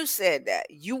 You said that.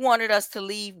 You wanted us to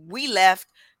leave. We left.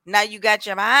 Now you got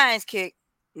your behinds kicked.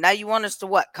 Now you want us to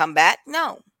what? Come back?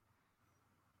 No.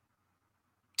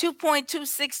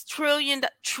 $2.26 trillion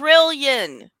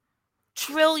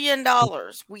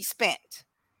we spent.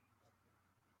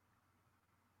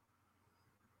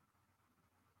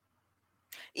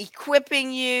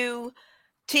 equipping you,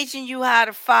 teaching you how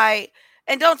to fight.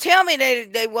 And don't tell me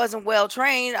they wasn't well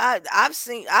trained. I've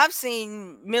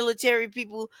seen military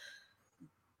people,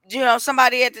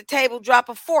 somebody at the table drop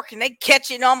a fork and they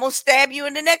catch it and almost stab you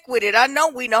in the neck with it. I know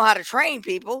we know how to train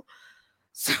people.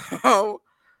 So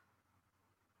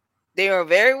they were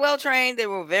very well trained. They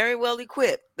were very well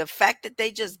equipped. The fact that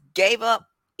they just gave up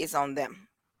is on them.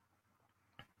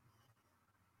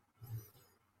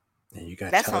 And you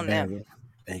got That's Taliban, on them.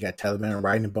 And you got Taliban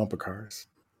riding in bumper cars.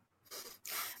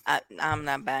 I'm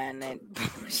not buying that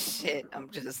shit. I'm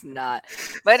just not.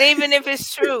 But even if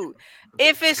it's true,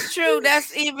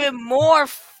 that's even more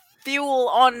fuel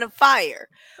on the fire.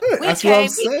 We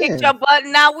kicked your butt,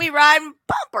 now we riding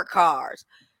bumper cars.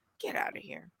 Get out of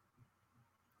here.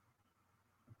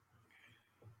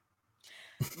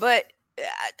 But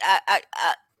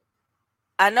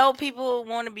I know people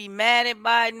want to be mad at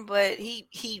Biden, but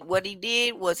what he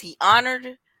did was he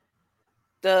honored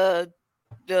the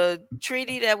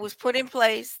treaty that was put in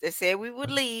place that said we would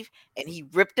leave, and he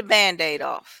ripped the Band-Aid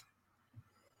off.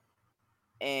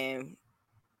 And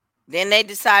then they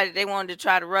decided they wanted to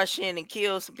try to rush in and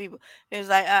kill some people. It was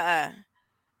like,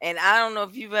 And I don't know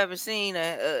if you've ever seen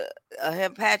a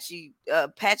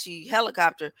Apache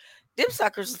helicopter. Them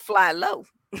suckers fly low.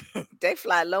 They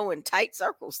fly low in tight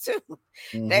circles too.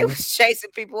 Mm-hmm. They was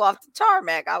chasing people off the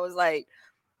tarmac. I was like,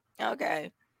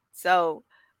 okay. So,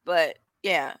 but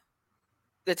yeah,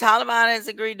 the Taliban has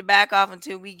agreed to back off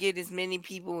until we get as many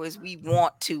people as we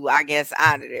want to, I guess,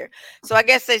 out of there. So I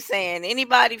guess they're saying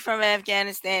anybody from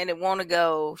Afghanistan that want to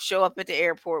go, show up at the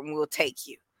airport and we'll take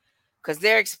you. Because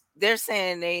they're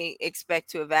saying they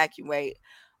expect to evacuate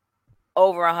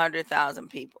over 100,000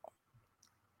 people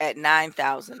at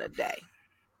 9,000 a day.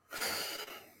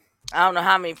 I don't know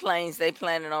how many planes they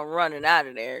planning on running out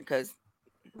of there, because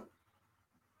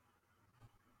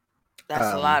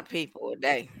that's a lot of people a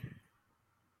day.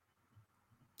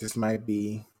 This might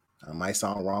be, I might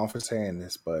sound wrong for saying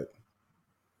this, but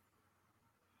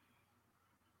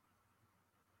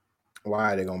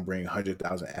why are they gonna bring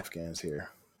 100,000 Afghans here?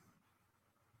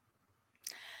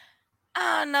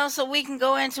 I don't know, so we can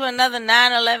go into another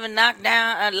 9/11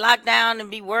 lockdown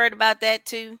and be worried about that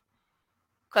too.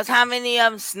 Because how many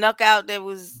of them snuck out that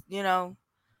was,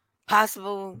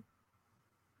 possible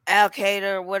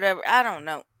Al-Qaeda or whatever? I don't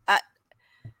know.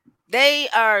 They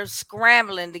are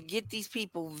scrambling to get these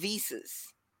people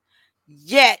visas.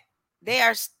 Yet, they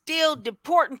are still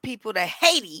deporting people to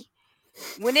Haiti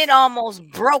when it almost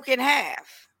broke in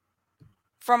half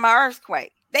from an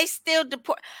earthquake. They still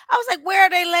deport. I was like, where are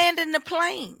they landing the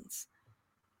planes?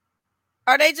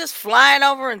 Are they just flying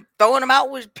over and throwing them out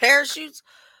with parachutes?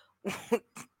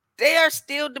 They are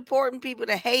still deporting people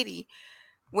to Haiti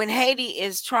when Haiti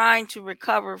is trying to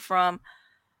recover from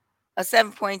a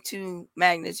 7.2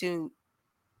 magnitude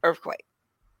earthquake.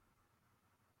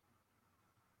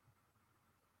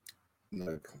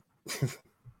 Look,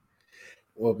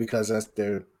 well, because that's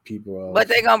their people. But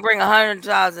they're gonna bring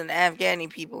 100,000 Afghani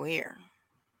people here,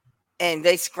 and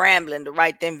they scrambling to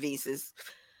write them visas.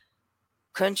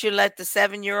 Couldn't you let the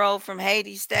 7-year-old from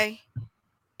Haiti stay?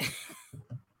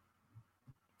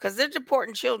 Because they're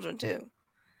deporting children too.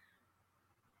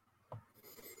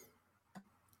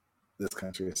 This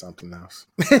country is something else.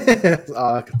 That's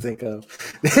all I can think of.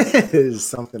 Is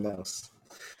something else.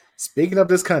 Speaking of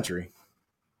this country,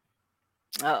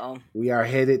 we are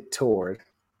headed toward.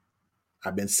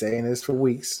 I've been saying this for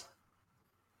weeks.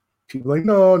 People are like,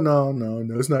 no,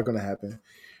 it's not going to happen.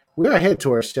 We are headed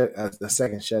toward the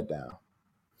second shutdown.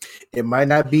 It might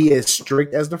not be as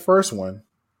strict as the first one.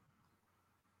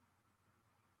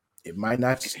 It might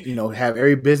not, have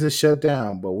every business shut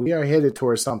down, but we are headed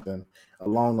towards something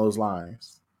along those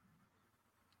lines.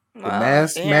 The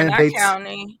mask mandates.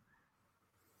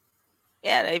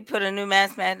 Yeah, they put a new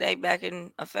mask mandate back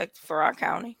in effect for our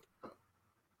county.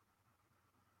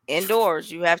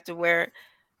 Indoors, you have to wear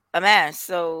a mask.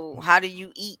 So how do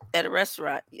you eat at a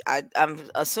restaurant? I'm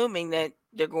assuming that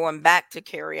they're going back to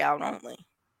carry out only.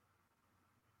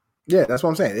 Yeah, that's what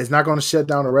I'm saying. It's not going to shut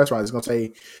down the restaurant. It's going to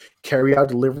say carry out,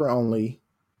 deliver only.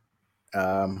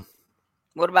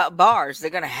 What about bars? They're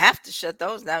going to have to shut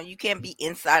those down. You can't be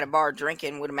inside a bar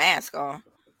drinking with a mask on.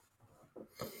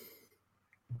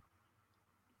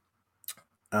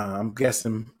 I'm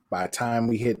guessing by the time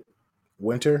we hit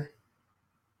winter.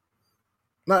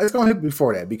 No, it's going to hit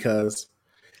before that, because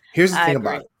here's the thing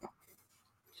about it.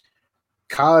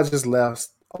 Colleges left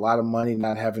a lot of money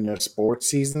not having their sports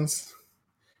seasons.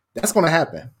 That's going to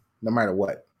happen no matter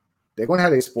what. They're going to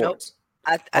have their sports.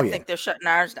 Nope. I think they're shutting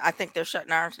ours. I think they're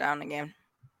shutting ours down again.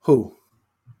 Who?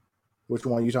 Which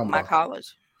one are you talking about?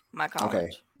 My college.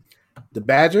 Okay. The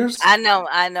Badgers. I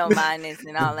know mine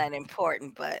isn't all that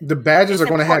important, but The Badgers it's are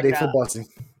going to have their important. football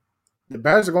season. The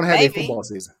Badgers are going to have their football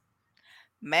season.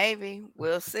 Maybe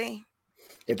we'll see.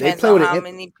 If they Depends play on with how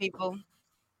many people.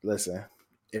 Listen,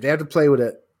 if they have to play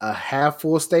with a half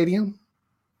full stadium,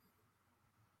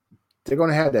 they're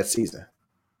going to have that season.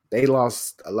 They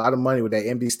lost a lot of money with that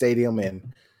empty stadium,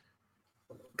 and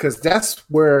because that's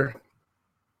where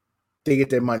they get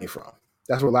their money from.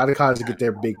 That's where a lot of colleges get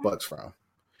their big bucks from.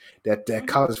 That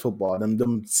college football,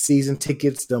 them season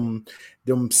tickets, them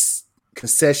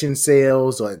concession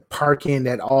sales, or parking,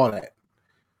 that all that.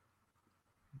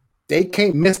 They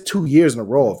can't miss 2 years in a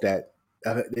row of that.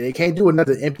 They can't do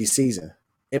another empty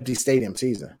stadium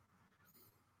season.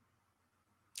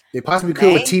 They possibly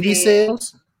could with TV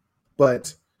sales,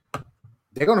 but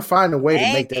they're going to find a way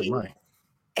to make that money.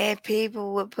 And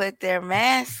people would put their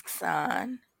masks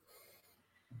on.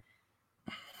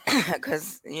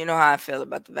 Because you know how I feel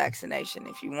about the vaccination.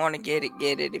 If you want to get it,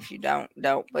 get it. If you don't.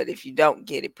 But if you don't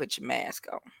get it, put your mask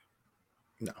on.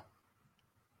 No.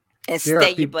 And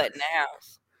stay your butt in the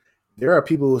house. There are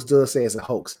people who still say it's a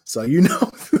hoax. So you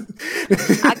know.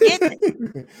 I get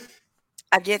it.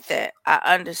 I get that.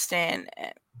 I understand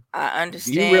that. I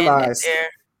understand.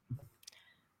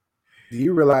 Do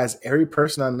you realize every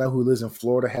person I know who lives in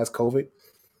Florida has COVID?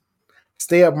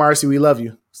 Stay up, Marcy. We love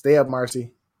you. Stay up,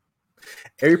 Marcy.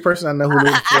 Every person I know who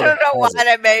lives in Florida. I don't know why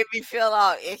that made me feel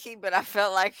all icky, but I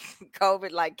felt like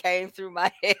COVID came through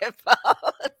my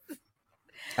headphones.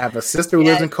 I have a sister who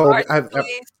lives in COVID.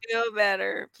 Please feel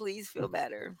better. Please feel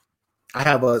better. I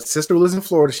have a sister who lives in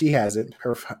Florida. She has it.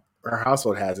 Her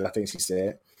household has it, I think she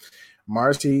said.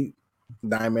 Marcy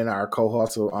Diamond, our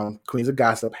co-host on Queens of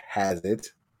Gossip, has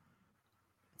it.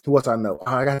 Who else I know?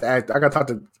 I got to talk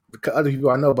to other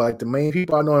people I know, but like the main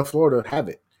people I know in Florida have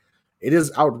it. It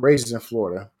is outrageous in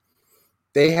Florida.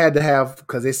 They had to have,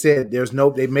 because they said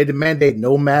they made the mandate,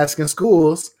 no mask in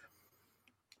schools.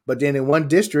 But then in one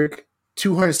district,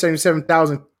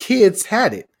 277,000 kids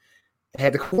had it. They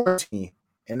had to quarantine.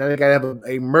 And then they got to have an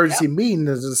emergency meeting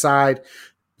to decide,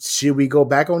 should we go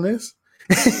back on this?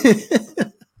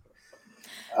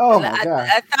 Oh my God.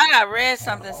 I thought I read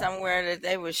something somewhere that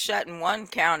they were shutting one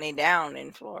county down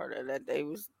in Florida, that they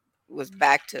was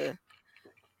back to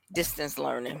distance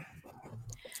learning.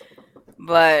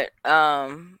 But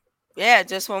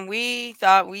just when we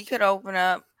thought we could open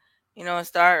up, and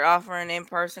start offering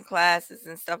in-person classes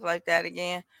and stuff like that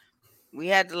again, we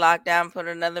had to lock down, put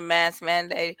another mask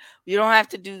mandate. You don't have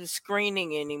to do the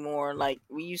screening anymore. Like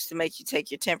we used to make you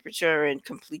take your temperature and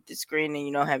complete the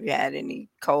screening. Have you had any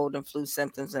cold and flu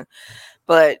symptoms?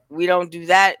 But we don't do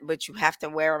that. But you have to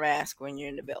wear a mask when you're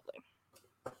in the building.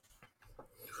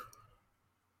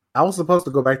 I was supposed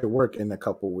to go back to work in a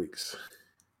couple of weeks.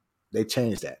 They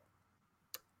changed that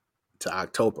to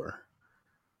October.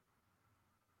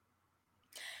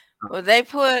 Well, they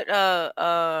put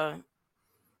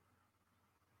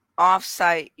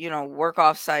off-site, work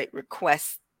off-site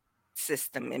request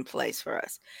system in place for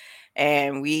us.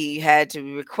 And we had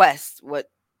to request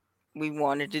what we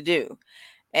wanted to do.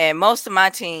 And most of my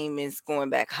team is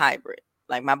going back hybrid.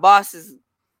 Like my boss is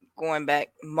going back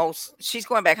she's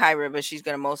going back hybrid, but she's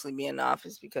going to mostly be in the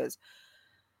office because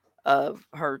of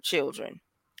her children.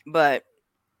 But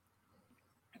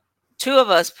two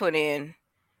of us put in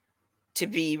to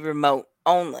be remote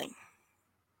only.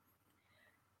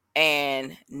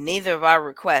 And neither of our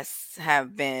requests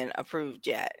have been approved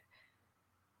yet.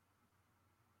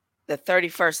 The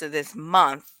 31st of this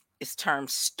month is term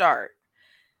start,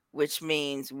 which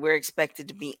means we're expected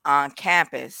to be on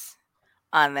campus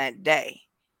on that day.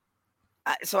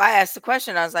 So I asked the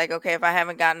question. I was like, okay, if I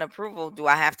haven't gotten approval, do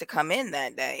I have to come in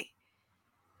that day?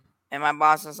 And my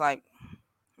boss was like,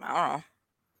 I don't know.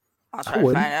 I'll try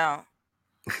to find out.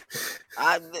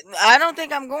 I don't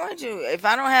think I'm going to. If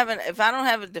I don't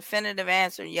have a definitive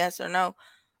answer, yes or no,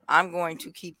 I'm going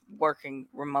to keep working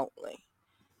remotely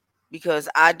because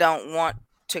I don't want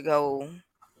to go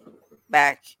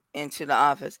back into the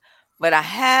office. But I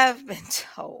have been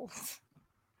told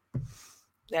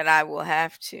that I will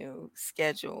have to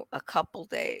schedule a couple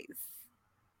days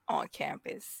on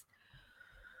campus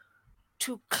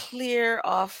to clear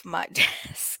off my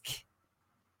desk.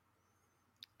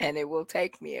 And it will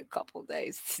take me a couple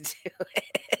days to do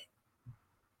it.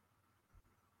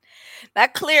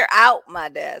 Not clear out my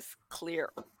desk, clear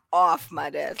off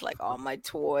my desk, like all my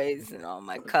toys and all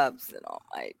my cups and all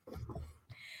my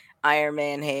Iron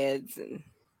Man heads and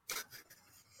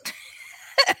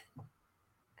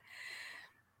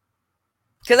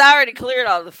because I already cleared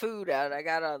all the food out. I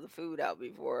got all the food out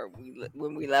before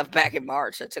when we left back in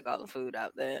March. I took all the food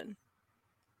out then.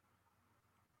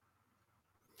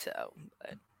 So,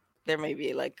 but there may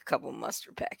be like a couple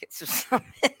mustard packets or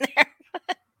something in there.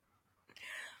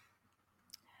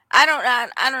 I don't know.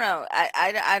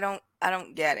 I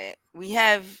don't get it. We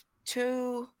have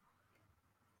two,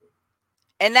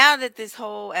 and now that this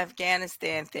whole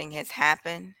Afghanistan thing has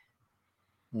happened,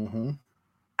 Mm-hmm.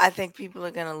 I think people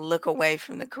are going to look away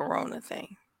from the corona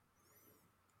thing.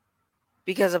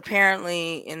 Because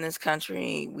apparently in this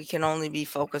country we can only be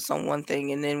focused on one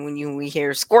thing, and then when we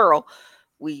hear squirrel,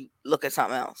 we look at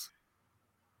something else.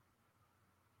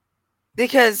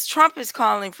 Because Trump is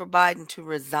calling for Biden to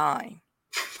resign.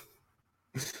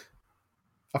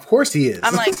 Of course he is.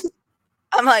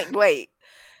 I'm like, wait.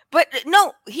 But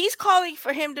no, he's calling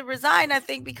for him to resign, I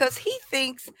think, because he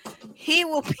thinks he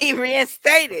will be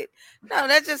reinstated. No,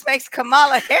 that just makes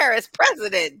Kamala Harris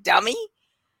president, dummy.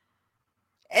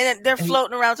 And they're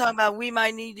floating around talking about we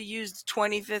might need to use the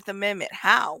 25th Amendment.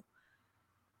 How?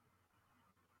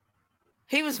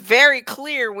 He was very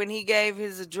clear when he gave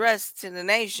his address to the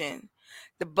nation.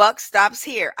 The buck stops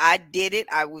here. I did it.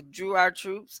 I withdrew our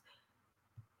troops.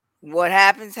 What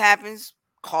happens, happens.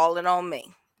 Call it on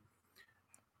me.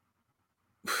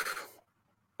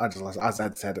 I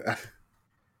just had to.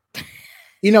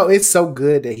 You know, it's so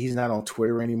good that he's not on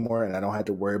Twitter anymore, and I don't have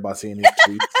to worry about seeing his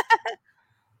tweets.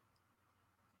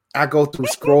 I go through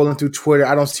scrolling through Twitter.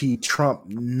 I don't see Trump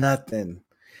nothing.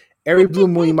 Every blue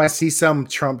moon, you might see some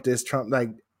Trump this, Trump. Like,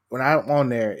 when I'm on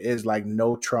there, it's like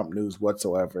no Trump news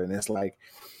whatsoever. And it's like,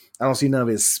 I don't see none of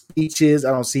his speeches.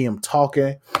 I don't see him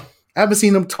talking. I haven't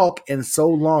seen him talk in so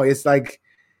long. It's like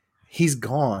he's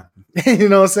gone. You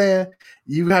know what I'm saying?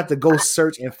 You have to go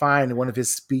search and find one of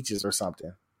his speeches or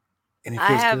something. And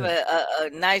I have a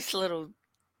nice little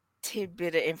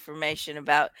tidbit of information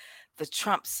about the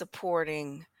Trump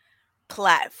supporting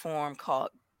platform called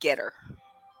Getter.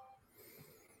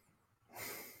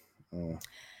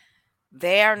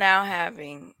 They are now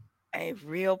having a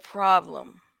real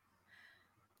problem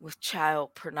with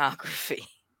child pornography.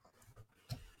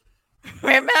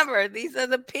 Remember, these are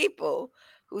the people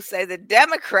who say the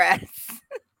Democrats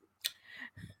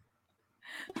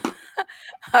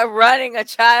are running a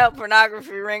child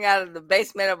pornography ring out of the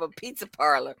basement of a pizza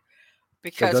parlor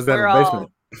because we're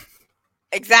all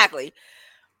exactly.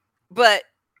 But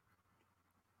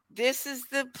this is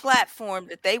the platform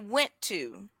that they went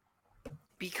to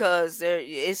because there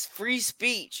is free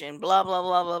speech and blah, blah,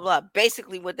 blah, blah, blah.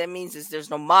 Basically, what that means is there's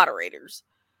no moderators.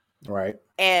 Right.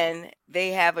 And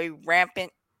they have a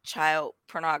rampant child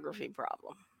pornography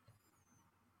problem.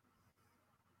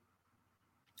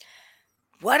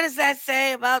 What does that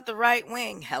say about the right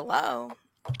wing? Hello.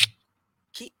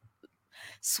 Keep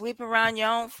sweep around your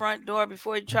own front door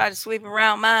before you try to sweep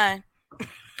around mine.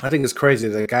 I think it's crazy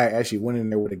that the guy actually went in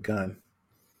there with a gun.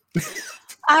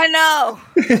 I know.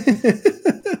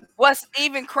 What's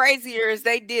even crazier is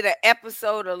they did an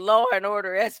episode of Law and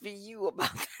Order SVU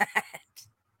about that.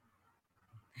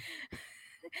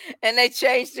 And they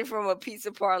changed it from a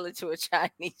pizza parlor to a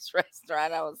Chinese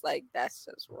restaurant. I was like, that's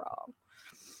just wrong.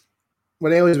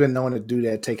 Well, they always been known to do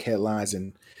that, take headlines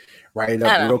and write it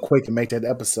up real quick and make that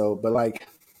episode. But like,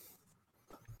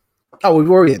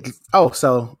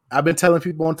 so I've been telling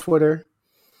people on Twitter,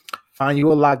 find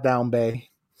you a lockdown bay.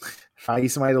 Find you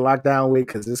somebody to lock down with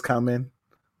because it's coming.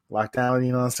 Lockdown,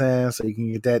 you know what I'm saying? So you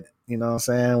can get that, you know what I'm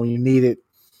saying, when you need it.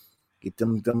 Get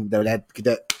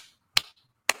that.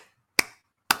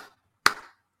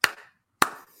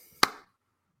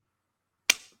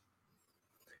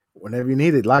 Whenever you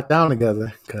need it, lock down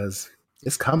together because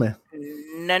it's coming.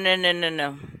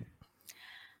 No.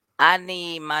 I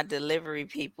need my delivery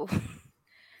people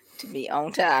to be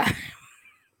on time.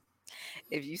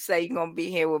 If you say you're gonna be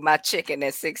here with my chicken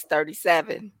at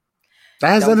 6:37, that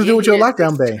has nothing to do with your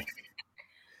lockdown bay.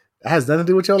 That has nothing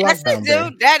to do with your lockdown bay.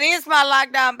 Dude, that is my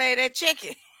lockdown bay. That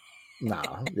chicken. No,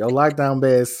 your lockdown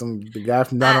bay is the guy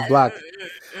from down the block.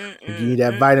 You need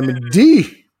that vitamin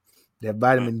D. That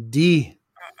vitamin D.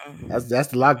 That's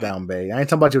the lockdown bay. I ain't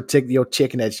talking about your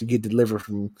chicken that you get delivered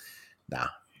from. Nah,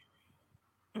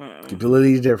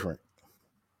 completely different.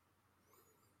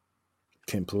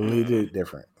 Completely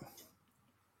different.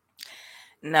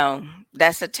 No,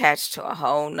 that's attached to a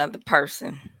whole nother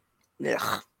person.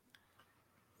 Ugh.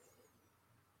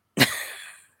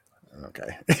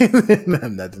 Okay,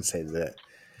 nothing to say to that.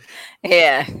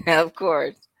 Yeah, of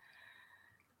course.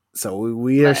 So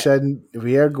we are shutting.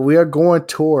 We are going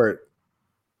toward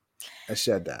a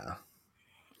shutdown,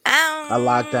 a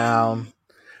lockdown.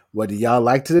 Whether y'all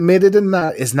like to admit it or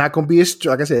not, it's not going to be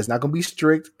like I said, it's not going to be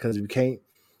strict because we can't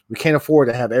afford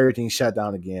to have everything shut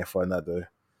down again for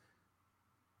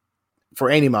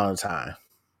any amount of time.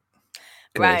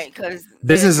 Right, because the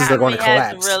businesses are going economy to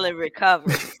hasn't collapse. really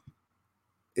recovered.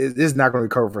 It's not going to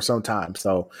recover for some time.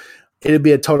 So it'd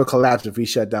be a total collapse if we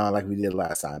shut down like we did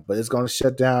last time. But it's going to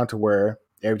shut down to where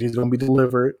everything's going to be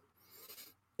delivered.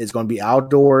 It's going to be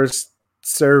outdoors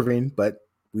serving, but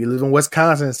we live in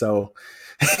Wisconsin, so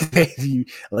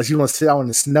unless you want to sit out in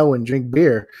the snow and drink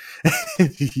beer,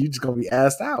 you're just going to be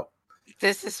asked out.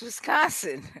 This is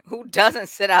Wisconsin. Who doesn't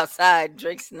sit outside,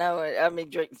 drink snow?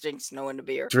 Drink snow in the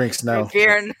beer. Drink snow. Drink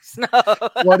beer in the snow.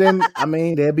 Well, then, I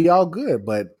mean, they'd be all good.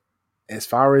 But as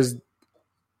far as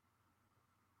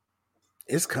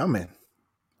it's coming,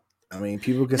 I mean,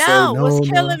 people can say no. What's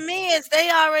killing me is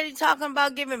they already talking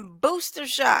about giving booster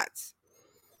shots.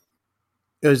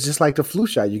 It was just like the flu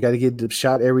shot. You got to get the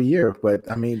shot every year. But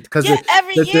I mean, because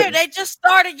every year they just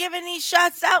started giving these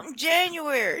shots out in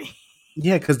January.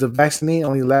 Yeah, because the vaccine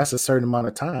only lasts a certain amount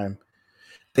of time.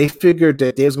 They figured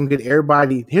that they was going to get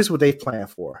everybody. Here's what they planned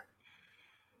for.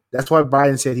 That's why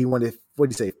Biden said he wanted, what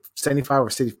did he say, 75 or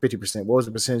 50%? What was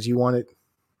the percentage he wanted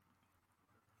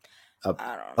of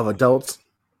adults?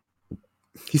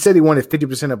 He said he wanted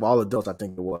 50% of all adults, I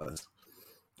think it was.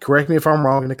 Correct me if I'm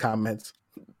wrong in the comments.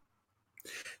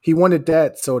 He wanted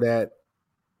that so that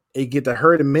it get the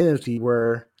herd immunity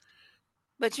where.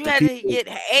 But you had to get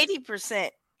 80%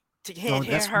 to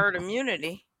hit herd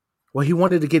immunity. Well,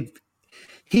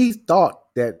 he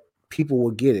thought that people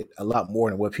would get it a lot more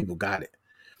than what people got it.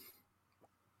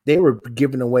 They were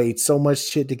giving away so much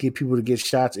shit to get people to get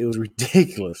shots. It was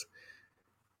ridiculous.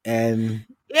 And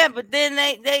yeah, but then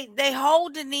they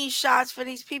holding these shots for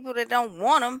these people that don't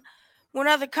want them when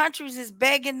other countries is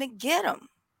begging to get them.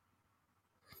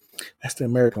 That's the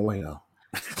American way, though.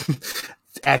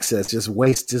 Access, just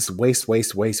waste.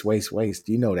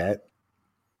 You know that.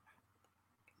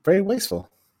 Very wasteful.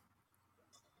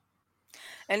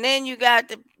 And then you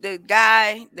got the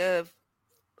guy, the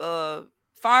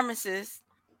pharmacist,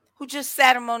 who just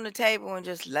sat him on the table and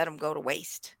just let him go to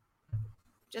waste.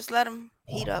 Just let him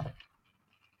heat up.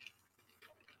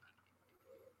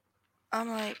 I'm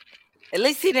like, at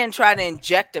least he didn't try to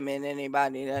inject him in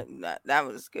anybody. That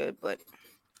was good, but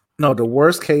no, the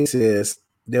worst case is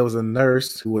there was a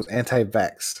nurse who was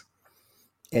anti-vax,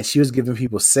 and she was giving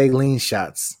people saline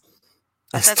shots.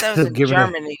 I thought that was in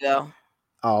Germany, though.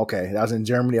 Oh, okay. That was in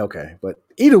Germany. Okay. But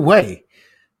either way,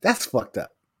 that's fucked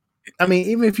up. I mean,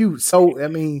 even if you,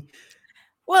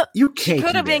 well, you can't. She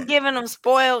could have been giving them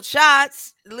spoiled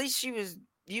shots. At least she was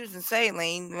using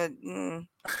saline. But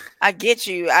I get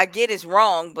you. I get it's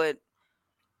wrong, but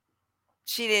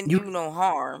she didn't do no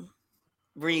harm.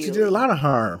 Really. She did a lot of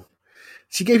harm.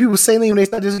 She gave people saline when they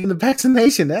started just getting the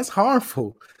vaccination. That's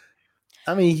harmful.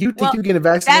 I mean, you think you get a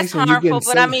vaccination? That's harmful,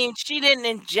 but I mean, she didn't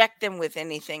inject them with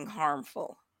anything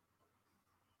harmful.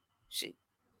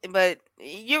 But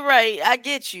you're right. I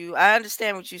get you. I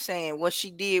understand what you're saying. What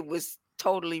she did was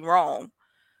totally wrong,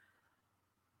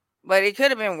 but it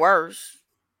could have been worse.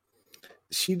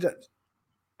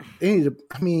 I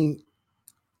mean,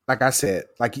 like I said,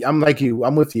 I'm like you.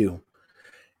 I'm with you.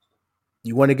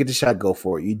 You want to get the shot, go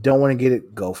for it. You don't want to get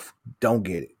it, don't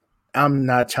get it. I'm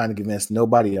not trying to convince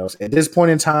nobody else. At this point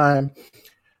in time,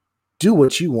 do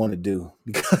what you want to do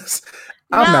because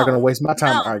I'm not going to waste my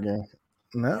time arguing.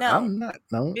 No, I'm not.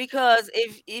 No. Because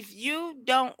if you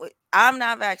don't, I'm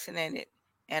not vaccinated.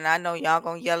 And I know y'all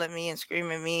going to yell at me and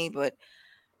scream at me, but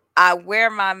I wear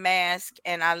my mask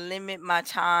and I limit my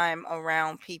time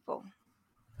around people.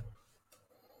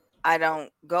 I don't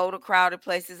go to crowded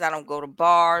places. I don't go to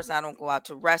bars. I don't go out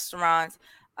to restaurants.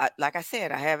 Like I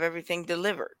said, I have everything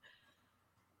delivered.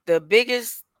 The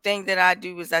biggest thing that I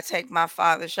do is I take my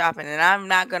father shopping, and I'm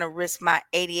not going to risk my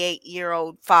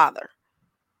 88-year-old father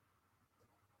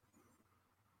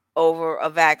over a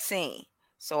vaccine.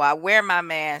 So I wear my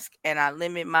mask and I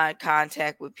limit my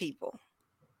contact with people.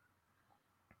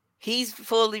 He's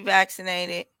fully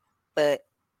vaccinated, but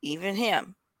even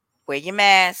him, wear your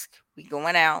mask. We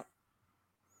going out.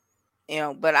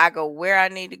 But I go where I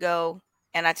need to go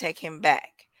and I take him back.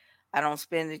 I don't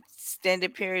spend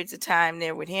extended periods of time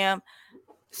there with him.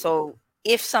 So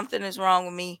if something is wrong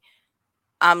with me,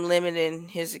 I'm limiting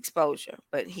his exposure.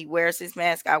 But he wears his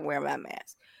mask, I wear my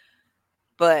mask.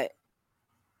 But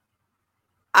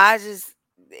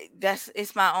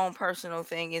it's my own personal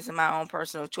thing. It's my own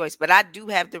personal choice. But I do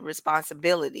have the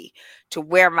responsibility to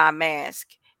wear my mask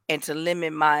and to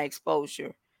limit my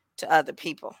exposure to other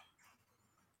people.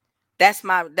 That's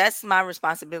my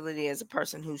responsibility as a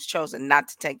person who's chosen not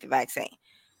to take the vaccine.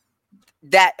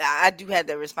 That I do have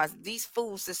that responsibility. These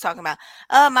fools just talking about,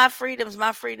 my freedoms.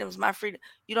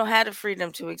 You don't have the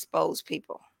freedom to expose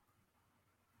people.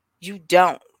 You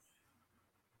don't.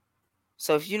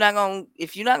 So if you're not gonna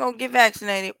get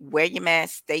vaccinated, wear your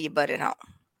mask, stay your butt at home.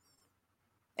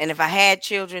 And if I had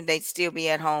children, they'd still be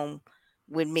at home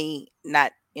with me,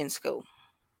 not in school.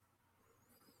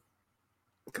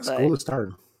 Because But school is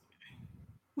starting.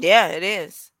 yeah, it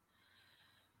is.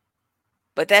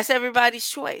 But that's everybody's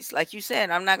choice. Like you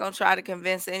said, I'm not going to try to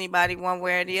convince anybody one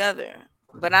way or the other.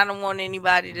 But I don't want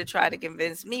anybody to try to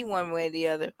convince me one way or the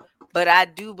other. But I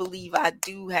do believe I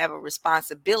do have a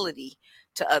responsibility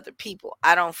to other people.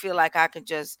 I don't feel like I can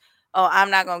just, oh, I'm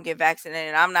not going to get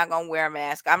vaccinated. I'm not going to wear a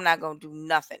mask. I'm not going to do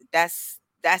nothing. That's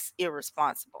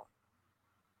irresponsible.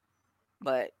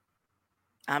 But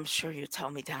I'm sure you'll tell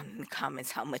me down in the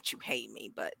comments how much you hate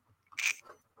me. But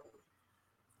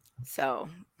so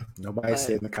Nobody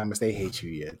said in the comments they hate you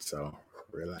yet, so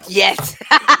relax. Yes.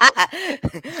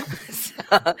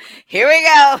 So here we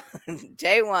go.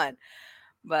 J1.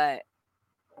 But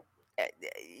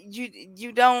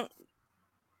you don't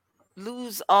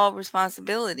lose all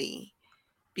responsibility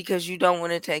because you don't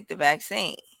want to take the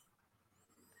vaccine.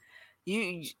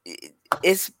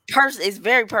 It's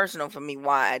very personal for me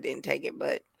why I didn't take it,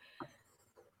 but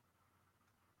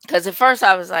because at first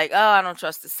I was like, oh, I don't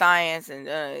trust the science, and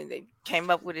they came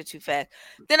up with it too fast.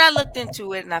 Then I looked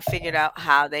into it and I figured out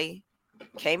how they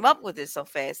came up with it so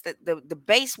fast. That the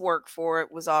base work for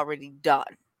it was already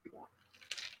done.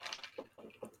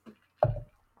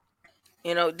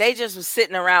 You know, they just was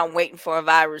sitting around waiting for a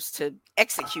virus to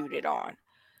execute it on.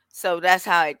 So that's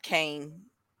how it came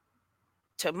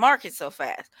to market so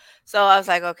fast. So I was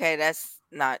like, okay, that's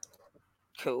not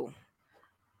cool.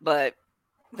 But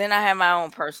then I had my own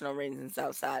personal reasons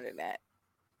outside of that.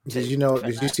 Did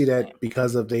you see that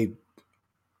because of they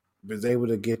was able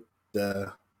to get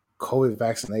the COVID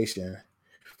vaccination,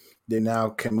 they now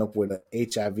came up with an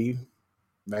HIV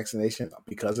vaccination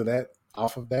because of that,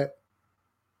 off of that?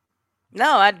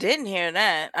 No, I didn't hear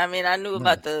that. I mean, I knew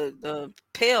about the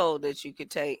pill that you could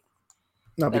take.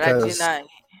 No, but I did not.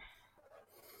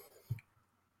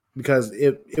 Because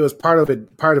it was part of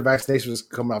the vaccination was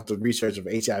coming off the research of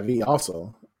HIV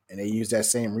also. And they used that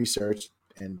same research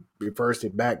and reversed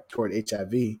it back toward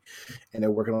HIV, and they're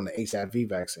working on the HIV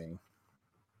vaccine.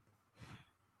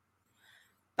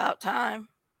 About time.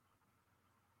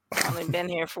 Only been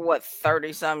here for what,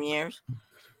 30-some years.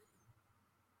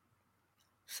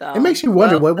 So it makes you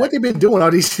wonder what they've been doing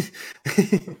all these.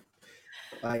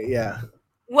 Like, yeah.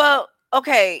 Well,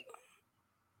 okay.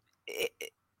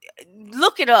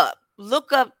 Look it up.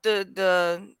 Look up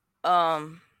the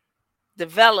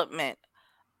development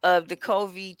of the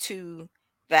COVID-2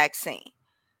 vaccine.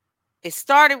 It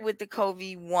started with the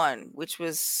COVID-1, which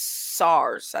was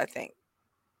SARS, I think.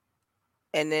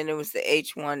 And then it was the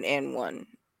H1N1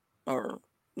 or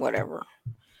whatever.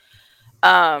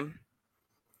 And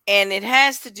it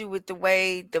has to do with the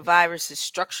way the virus is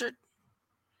structured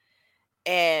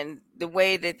and the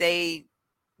way that they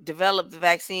developed the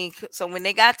vaccine. So when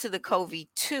they got to the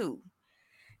COVID-2,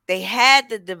 they had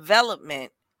the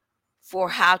development for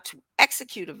how to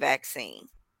execute a vaccine,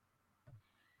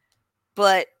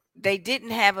 but they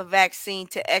didn't have a vaccine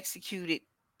to execute it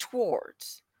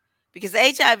towards, because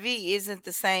HIV isn't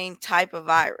the same type of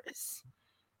virus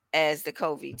as the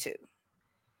COVID-2.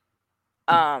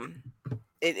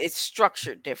 It's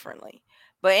structured differently.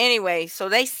 But anyway, so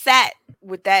they sat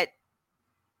with that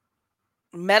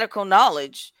medical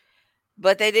knowledge,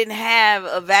 but they didn't have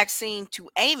a vaccine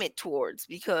to aim it towards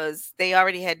because they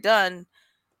already had done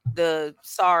the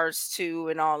SARS-2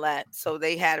 and all that. So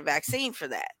they had a vaccine for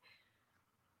that.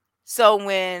 So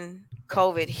when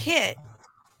COVID hit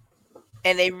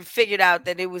and they figured out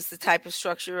that it was the type of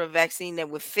structure of vaccine that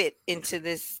would fit into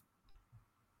this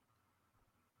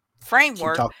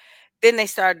framework, then they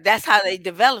started, that's how they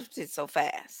developed it so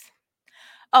fast.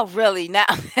 Oh, really? Now,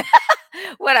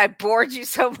 when I bored you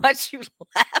so much, you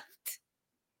laughed.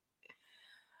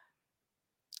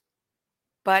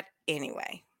 But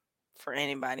anyway, for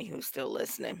anybody who's still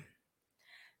listening,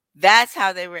 that's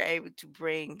how they were able to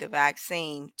bring the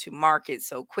vaccine to market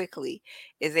so quickly,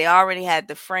 is they already had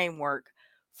the framework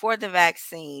for the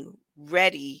vaccine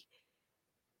ready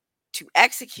to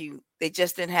execute. They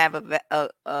just didn't have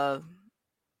a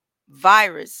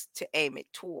virus to aim it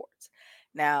towards.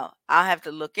 Now, I'll have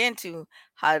to look into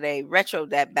how they retro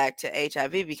that back to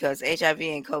HIV, because HIV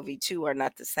and COVID-2 are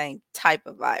not the same type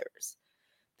of virus.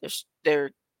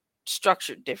 They're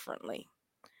structured differently.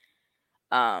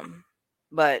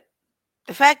 But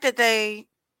the fact that they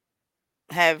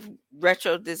have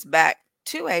retroed this back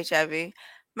to HIV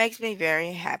makes me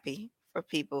very happy for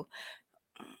people.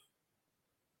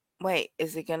 Wait,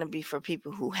 is it going to be for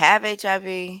people who have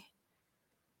HIV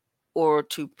or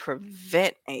to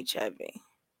prevent HIV?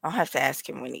 I'll have to ask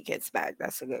him when he gets back.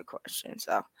 That's a good question.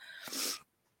 So,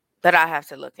 but I have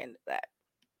to look into that.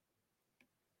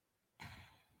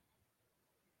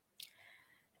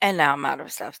 And now I'm out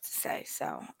of stuff to say,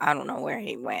 so I don't know where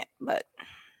he went, but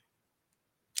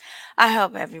I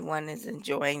hope everyone is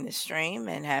enjoying the stream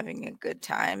and having a good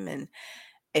time. And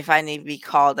if I need to be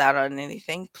called out on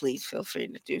anything, please feel free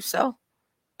to do so.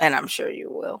 And I'm sure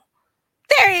you will.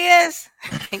 There he is.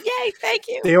 Yay, thank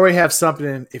you. They already have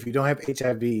something, if you don't have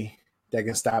HIV, that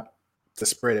can stop the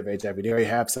spread of HIV. They already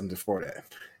have something for that.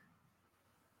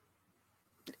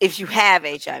 If you have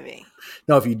HIV.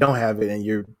 No, if you don't have it and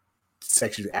you're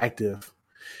sexually active,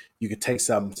 you can take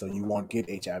something so you won't get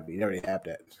HIV. They already have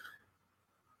that.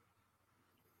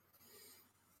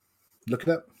 Look it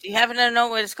up. Do you happen to know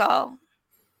what it's called?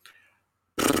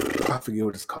 I forget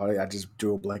what it's called. I just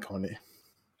drew a blank on it.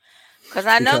 Because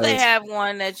I know they have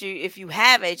one that if you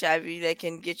have HIV, they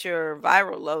can get your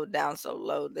viral load down so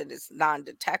low that it's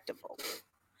non-detectable.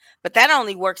 But that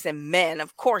only works in men.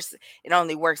 Of course, it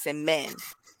only works in men.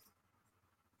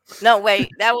 No, wait,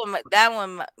 that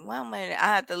one. Well, man,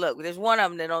 I have to look. There's one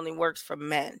of them that only works for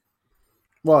men.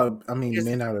 Well, I mean,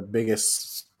 men are the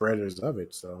biggest spreaders of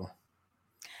it, so.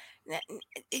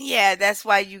 Yeah, that's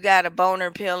why you got a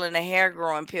boner pill and a hair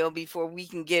growing pill before we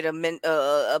can get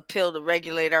a pill to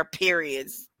regulate our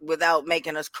periods without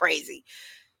making us crazy.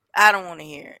 I don't want to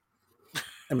hear it.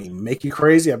 I mean, make you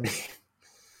crazy? I mean.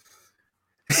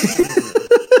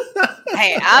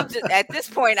 Hey, at this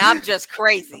point, I'm just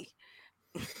crazy.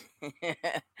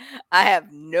 I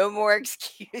have no more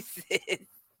excuses.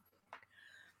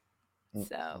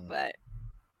 So, but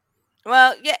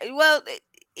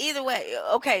either way,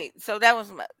 okay. So that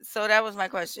was my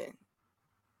question.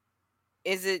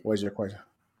 What's your question?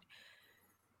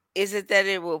 Is it that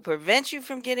it will prevent you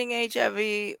from getting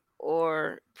HIV,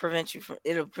 or it'll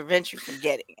prevent you from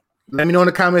getting it? Let me know in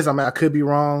the comments. I could be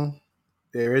wrong.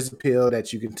 There is a pill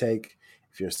that you can take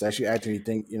if you're sexually active. You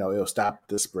think it'll stop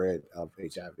the spread of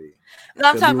HIV. No,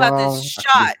 I'm talking about this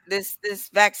shot, this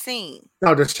vaccine.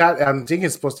 No, the shot. I'm thinking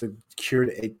it's supposed to cure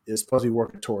it's supposed to be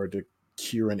working toward the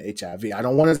curing HIV. I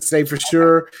don't want to say for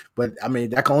sure, but I mean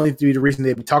that can only be the reason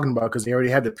they'd be talking about, because they already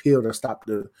have the pill to stop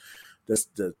the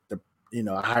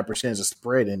a high percentage of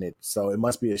spread in it. So it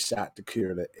must be a shot to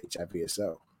cure the HIV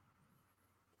itself.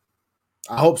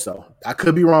 I hope so. I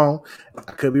could be wrong.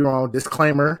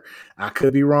 Disclaimer: I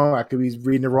could be wrong. I could be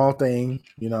reading the wrong thing.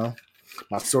 My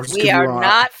sources. We are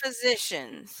not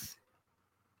physicians.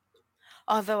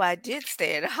 Although I did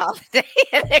stay at a Holiday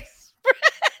Inn Express.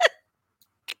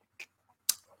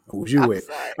 Who's you with?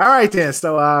 All right then.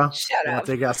 So shut up.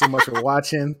 Thank y'all so much for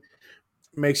watching.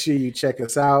 Make sure you check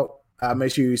us out.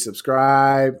 Make sure you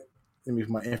subscribe. Let me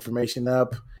put my information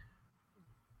up.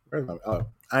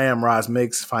 I am Roz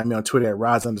Mix. Find me on Twitter at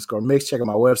Roz_Mix. Check out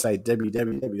my website,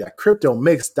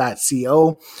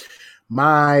 www.cryptomix.co.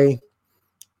 My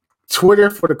Twitter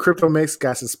for the Crypto Mix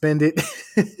got suspended.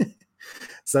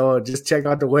 So just check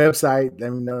out the website.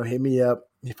 Let me know. Hit me up.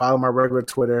 You follow my regular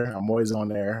Twitter. I'm always on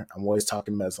there. I'm always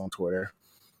talking mess on Twitter.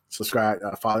 Subscribe.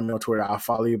 Follow me on Twitter. I'll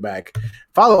follow you back.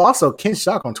 Follow also Ken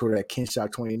Shock on Twitter at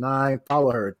KenShock29.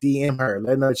 Follow her. DM her.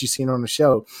 Let her know that you've seen her on the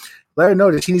show. Let her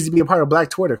know that she needs to be a part of Black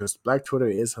Twitter, because Black Twitter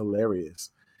is hilarious.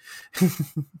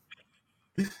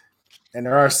 And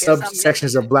there are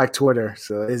subsections of Black Twitter.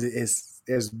 So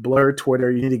it's blurred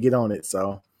Twitter. You need to get on it.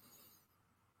 So,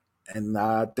 and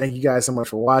thank you guys so much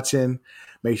for watching.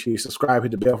 Make sure you subscribe,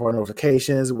 hit the bell for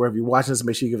notifications. Wherever you're watching this,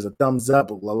 make sure you give us a thumbs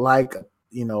up, a like,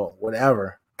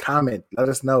 whatever. Comment. Let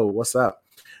us know what's up.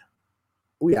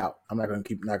 We out. I'm not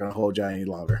gonna hold y'all any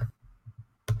longer.